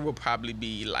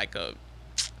be like a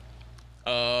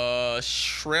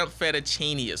shrimp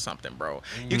fettuccine or something, bro.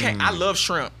 You can't. I love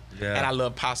shrimp. Yeah. And I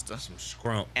love pasta. Some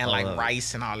scrump. And like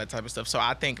rice and all that type of stuff. So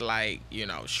I think like, you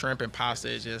know, shrimp and pasta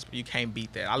is just, you can't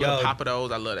beat that. I love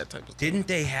papados. I love that type of stuff. Didn't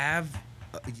they have,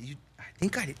 I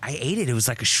think I ate it. It was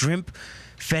like a shrimp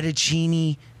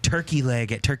fettuccine turkey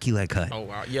leg at Turkey Leg Hut. Oh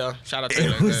wow, yeah! Shout out to Turkey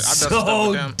Leg Hut. It was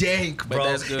so dank, bro.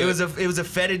 It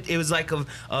was like a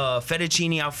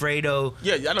fettuccine Alfredo.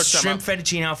 Yeah, I know. Shrimp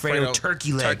fettuccine Alfredo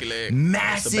turkey leg.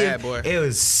 Massive. Bad boy. It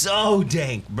was so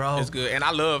dank, bro. It's good, and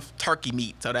I love turkey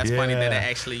meat, so that's funny that it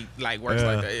actually like works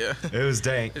like that. Yeah, it was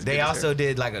dank. They also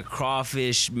did like a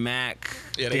crawfish mac.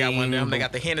 Yeah, they got one of them. They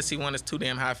got the Hennessy one. It's too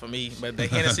damn high for me, but the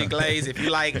Hennessy glaze. If you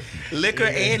like liquor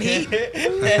and heat,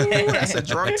 that's a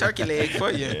drunk turkey leg for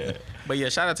you. Yeah. But yeah,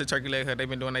 shout out to Turkey Leg Hut. They've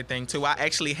been doing their thing too. I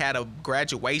actually had a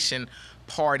graduation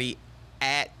party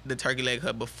at the Turkey Leg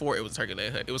Hut before it was Turkey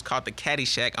Leg Hut. It was called the Caddy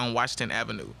Shack on Washington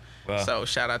Avenue. Wow. So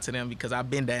shout out to them because I've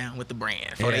been down with the brand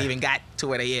before they even got to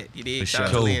where they at. You did.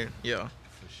 Shout out to them. Yeah.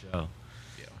 For sure.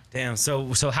 Yeah. Damn.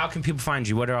 So how can people find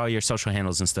you? What are all your social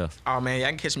handles and stuff? Oh man, y'all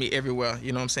can catch me everywhere.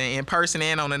 You know what I'm saying? In person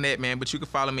and on the net, man. But you can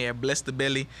follow me at Bless the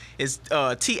Belly. It's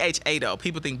THA though.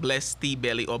 People think Bless the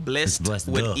Belly or Blessed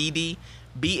with ED.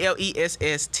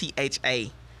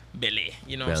 BLESSTHA Belly.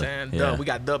 You know what I'm saying? Yeah. We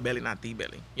got the belly, not the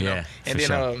belly. You know? And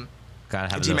then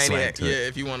gotta have G-Mayne,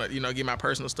 if you wanna, get my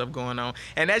personal stuff going on.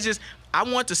 And that's just, I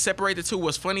want to separate the two.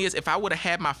 What's funny is if I would have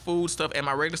had my food stuff and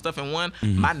my regular stuff in one,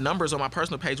 my numbers on my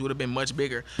personal page would have been much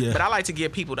bigger. Yeah. But I like to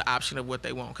give people the option of what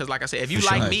they want. Because like I said, if you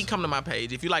like me, come to my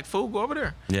page. If you like food, go over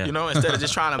there. Yeah. You know, instead of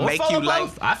just trying to make you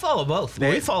like. I follow both.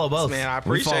 We follow both. Man, I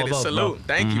appreciate it. Salute.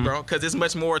 Thank you, bro. Because it's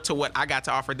much more to what I got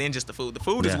to offer than just the food. The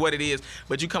food is what it is.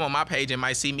 But you come on my page and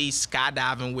might see me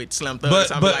skydiving with Slim Thug or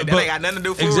something like that. Ain't got nothing to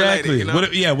do with food related. You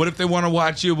know? What if they want to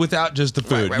watch you without just the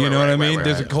food? You know what I mean?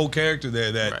 There's a whole character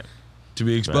there that. To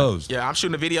be exposed. Yeah, I'm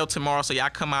shooting a video tomorrow, so y'all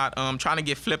come out. Trying to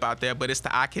get Flip out there, but it's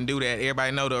the I Can Do That.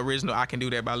 Everybody know the original I Can Do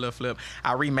That by Lil Flip.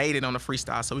 I remade it on the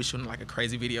freestyle, so we shooting like a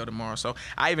crazy video tomorrow. So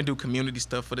I even do community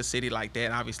stuff for the city like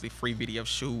that. Obviously, free video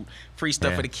shoot, free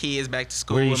stuff for the kids back to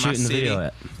school in my city. The video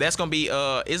at? That's gonna be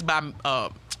it's by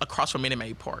across from Minute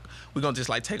Maid Park. We're gonna just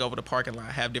like take over the parking lot,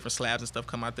 have different slabs and stuff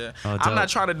come out there. Oh, I'm not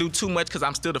trying to do too much because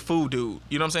I'm still the food dude.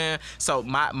 You know what I'm saying? So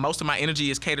most of my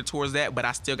energy is catered towards that, but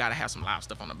I still gotta have some live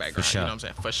stuff on the background. You know what I'm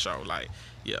saying? For sure. Like,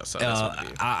 yeah. So that's what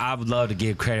it is. I would love to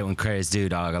give credit when credit's due,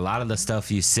 dog. A lot of the stuff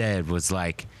you said was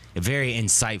like very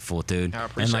insightful, dude. I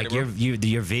appreciate and like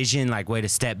your vision, like way to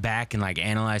step back and like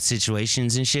analyze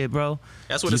situations and shit, bro.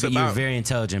 That's what it's about. You're a very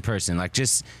intelligent person. Like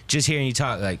just hearing you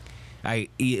talk, like. A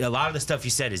lot of the stuff you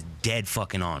said is dead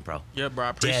fucking on, bro. Yeah, bro, I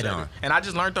appreciate it. And I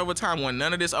just learned over time,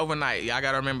 none of this overnight. Y'all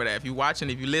gotta remember that. If you're watching,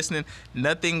 if you're listening,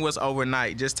 nothing was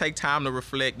overnight. Just take time to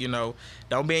reflect,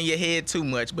 Don't be in your head too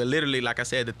much. But literally, like I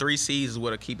said, the 3 C's is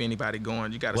what'll keep anybody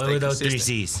going. You gotta stay consistent. What are those 3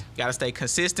 C's? You gotta stay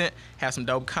consistent, have some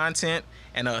dope content,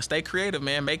 and stay creative,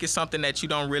 man. Make it something that you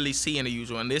don't really see in the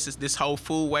usual. And this whole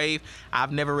food wave,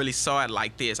 I've never really saw it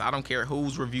like this. I don't care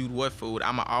who's reviewed what food.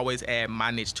 I'ma always add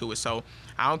my niche to it. So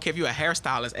I don't care if you're a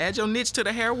hairstylist. Add your niche to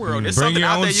the hair world. There's something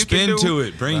out there you can do. Bring your own spin to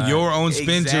it. Bring your own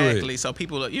spin to it. Exactly. So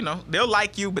people, they'll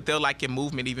like you, but they'll like your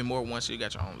movement even more once you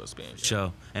got your own little spin.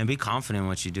 Sure. And be confident in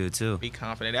what you do too. Be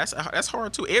confident. That's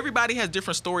hard too. Everybody has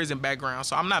different stories and backgrounds,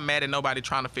 so I'm not mad at nobody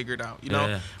trying to figure it out.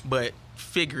 But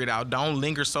figure it out. Don't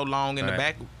linger so long in the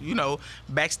back,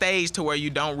 backstage to where you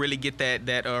don't really get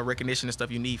that recognition and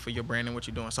stuff you need for your brand and what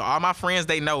you're doing. So all my friends,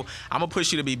 they know I'm gonna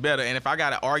push you to be better. And if I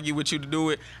gotta argue with you to do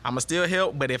it, I'm gonna still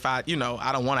help. But if I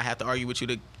don't want to have to argue with you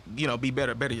to, be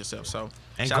better yourself. So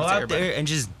and go out there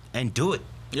and do it.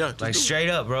 Yeah, like straight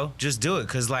up, bro. Just do it,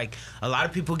 cause like a lot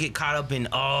of people get caught up in,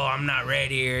 oh, I'm not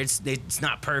ready, or it's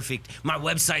not perfect. My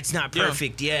website's not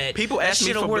perfect yet. People ask me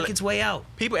shit'll work its way out.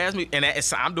 People ask me, and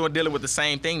I'm dealing with the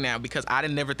same thing now because I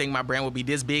didn't never think my brand would be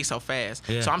this big so fast.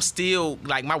 Yeah. So I'm still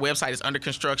like my website is under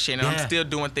construction, and I'm still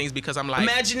doing things because I'm like.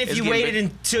 Imagine if you waited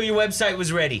until your website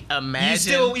was ready.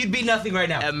 You'd be nothing right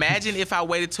now. Imagine if I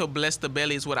waited till Bless the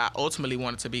Belly is what I ultimately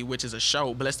want it to be, which is a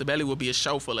show. Bless the Belly would be a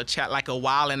show full of chat, like a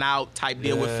wild and out type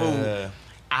deal with food.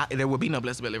 There would be no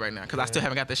Bless the Belly right now because I still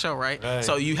haven't got the show, right?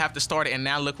 So you have to start it, and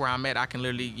now look where I'm at. I can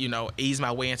literally, ease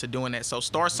my way into doing that. So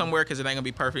start somewhere because it ain't gonna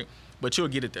be perfect, but you'll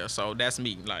get it there. So that's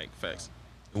me, like, facts.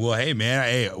 Well, hey,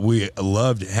 man, we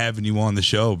loved having you on the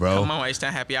show, bro. Come on,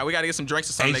 HTown Happy Hour. We got to get some drinks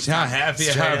or something next HTown time. Happy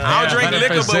Hour. I don't drink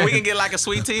liquor, but we can get like a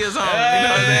sweet tea or something.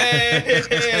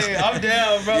 Hey, I'm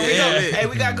down, bro.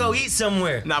 We got to go eat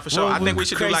somewhere. Nah, for sure. I think we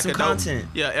should do like a dope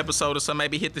episode or something.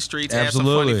 Maybe hit the streets, ask some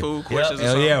funny food questions or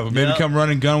something. Hell yeah. Maybe come run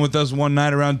and gun with us one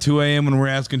night around 2 a.m. when we're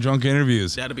asking drunk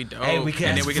interviews. That'd be dope. Hey,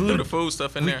 and then we can do the food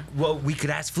stuff in there. Well, we could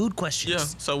ask food questions.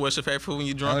 Yeah. So what's your favorite food when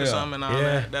you drunk or something and all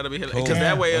that? That'll be hilarious. Cool. Because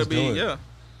that way it'll be,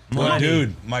 Well,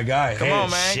 dude, my guy. Come on,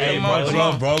 man. Shit, Come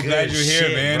on, bro. Glad you're here,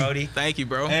 man. Brody. Thank you,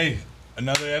 bro. Hey,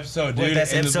 another episode, dude.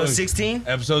 That's episode 16?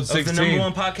 Episode 16. Of the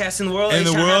 #1 podcast in the world. In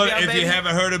the world, Happy Hour, if baby. you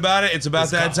haven't heard about it, it's about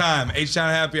that time.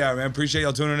 HTown Happy Hour, man. Appreciate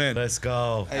y'all tuning in. Let's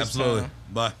go. Absolutely.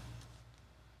 Bye.